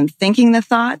more than thinking the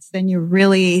thoughts, then you're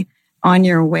really on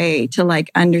your way to like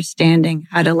understanding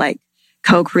how to like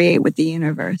co-create with the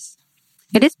universe.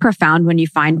 It is profound when you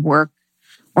find work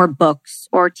or books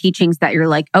or teachings that you're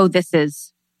like, oh,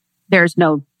 there's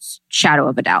no shadow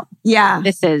of a doubt. Yeah.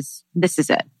 This is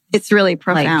it. It's really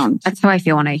profound. Like, that's how I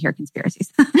feel when I hear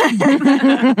conspiracies.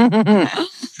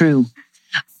 True.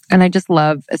 And I just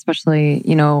love, especially,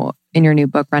 in your new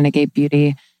book, Renegade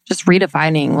Beauty, just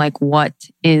redefining like what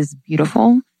is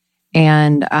beautiful.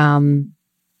 And,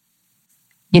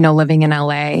 living in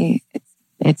LA,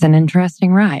 it's an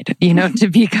interesting ride, to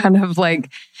be kind of like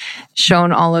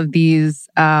shown all of these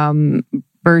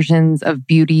versions of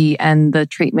beauty and the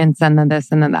treatments and the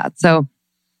this and the that. So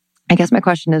I guess my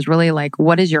question is really like,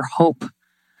 what is your hope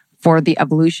for the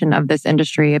evolution of this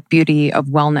industry of beauty, of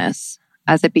wellness,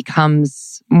 as it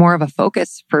becomes more of a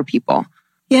focus for people?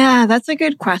 Yeah, that's a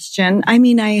good question. I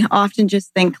mean, I often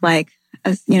just think like,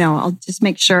 I'll just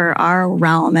make sure our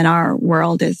realm and our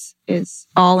world is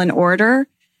all in order,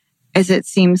 as it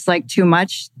seems like too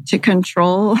much to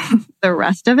control the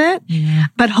rest of it. Yeah.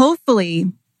 But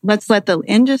hopefully, let's let the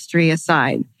industry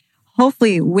aside.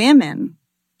 Hopefully women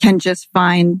can just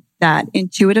find that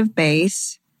intuitive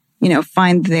base,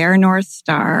 find their North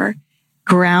Star,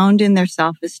 ground in their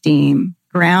self-esteem,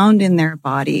 ground in their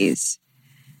bodies.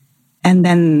 And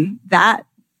then that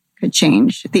could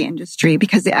change the industry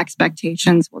because the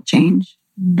expectations will change.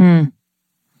 Mm.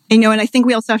 And I think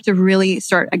we also have to really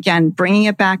start, again, bringing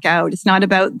it back out. It's not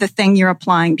about the thing you're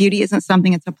applying. Beauty isn't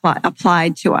something that's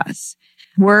applied to us.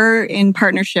 We're in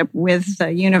partnership with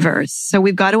the universe. So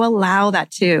we've got to allow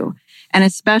that too. And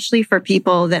especially for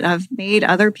people that have made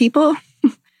other people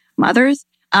mothers,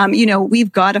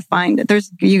 we've got to find it.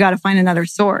 You got to find another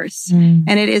source. And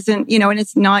it isn't, and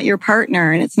it's not your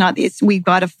partner, and we've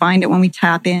got to find it when we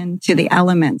tap into the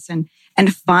elements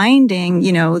and finding,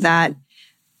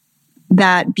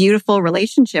 that beautiful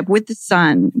relationship with the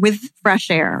sun, with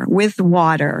fresh air, with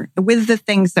water, with the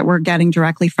things that we're getting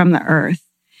directly from the earth.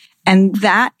 And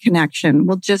that connection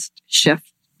will just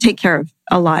take care of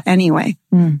a lot anyway.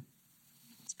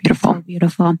 It's beautiful. So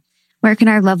beautiful. Where can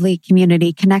our lovely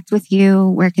community connect with you?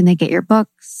 Where can they get your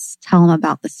books? Tell them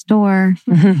about the store.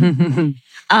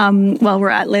 Well, we're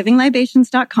at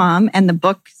livinglibations.com and the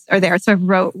books are there. So I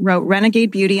wrote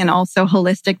Renegade Beauty and also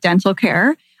Holistic Dental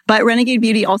Care. But Renegade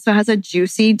Beauty also has a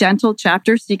juicy dental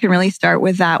chapter, so you can really start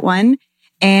with that one.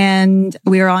 And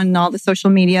we're on all the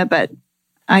social media, but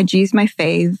IG's my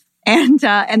fave. And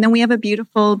then we have a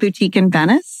beautiful boutique in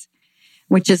Venice,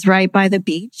 which is right by the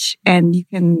beach, and you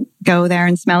can go there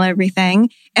and smell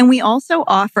everything. And we also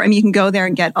offer, you can go there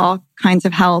and get all kinds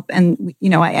of help. And,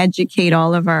 I educate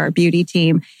all of our beauty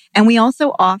team. And we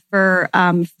also offer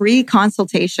free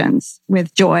consultations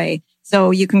with Joy.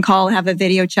 So you can call, have a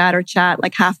video chat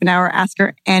like half an hour, ask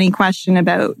her any question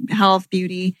about health,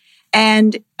 beauty.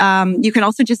 And you can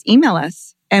also just email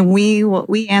us and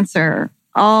we answer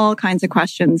all kinds of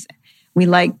questions. We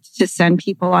like to send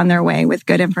people on their way with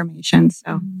good information.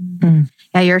 So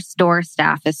yeah, your store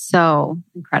staff is so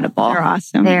incredible. They're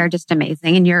awesome. They're just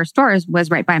amazing. And your store was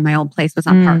right by my old place, was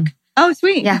on Park. Oh,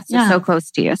 sweet. Yeah, so close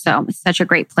to you. So it's such a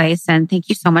great place. And thank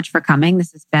you so much for coming.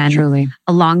 This has been truly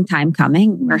a long time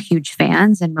coming. We're huge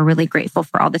fans and we're really grateful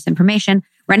for all this information.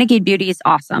 Renegade Beauty is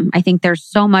awesome. I think there's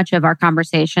so much of our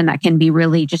conversation that can be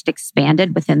really just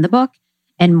expanded within the book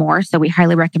and more. So we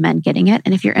highly recommend getting it.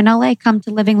 And if you're in LA, come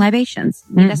to Living Libations.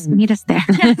 Meet us there.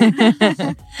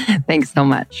 Thanks so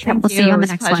much. We'll see you on the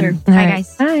next one. Bye,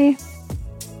 guys. Bye.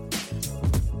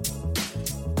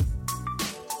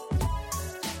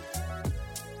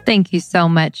 Thank you so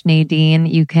much, Nadine.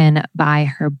 You can buy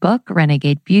her book,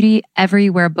 Renegade Beauty,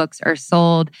 everywhere books are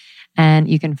sold. And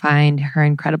you can find her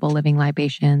incredible Living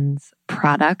Libations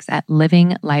products at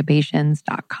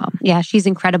livinglibations.com. Yeah, she's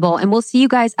incredible. And we'll see you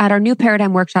guys at our new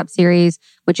Paradigm Workshop series,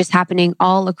 which is happening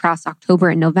all across October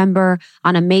and November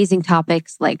on amazing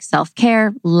topics like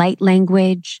self-care, light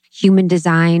language, human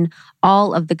design,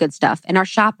 all of the good stuff. And our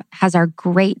shop has our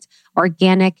great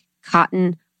organic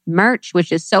cotton merch,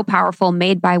 which is so powerful,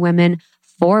 made by women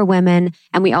for women.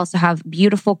 And we also have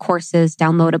beautiful courses,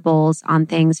 downloadables on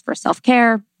things for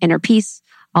self-care, inner peace,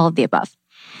 all of the above.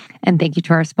 And thank you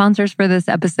to our sponsors for this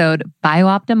episode,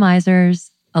 BioOptimizers,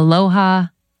 Aloha,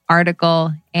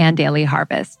 Article, and Daily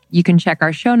Harvest. You can check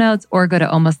our show notes or go to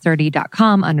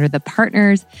almost30.com under the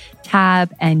partners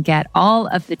tab and get all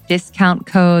of the discount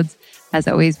codes. As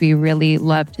always, we really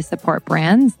love to support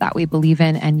brands that we believe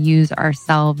in and use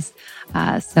ourselves.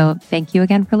 So thank you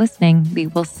again for listening. We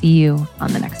will see you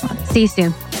on the next one. See you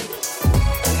soon.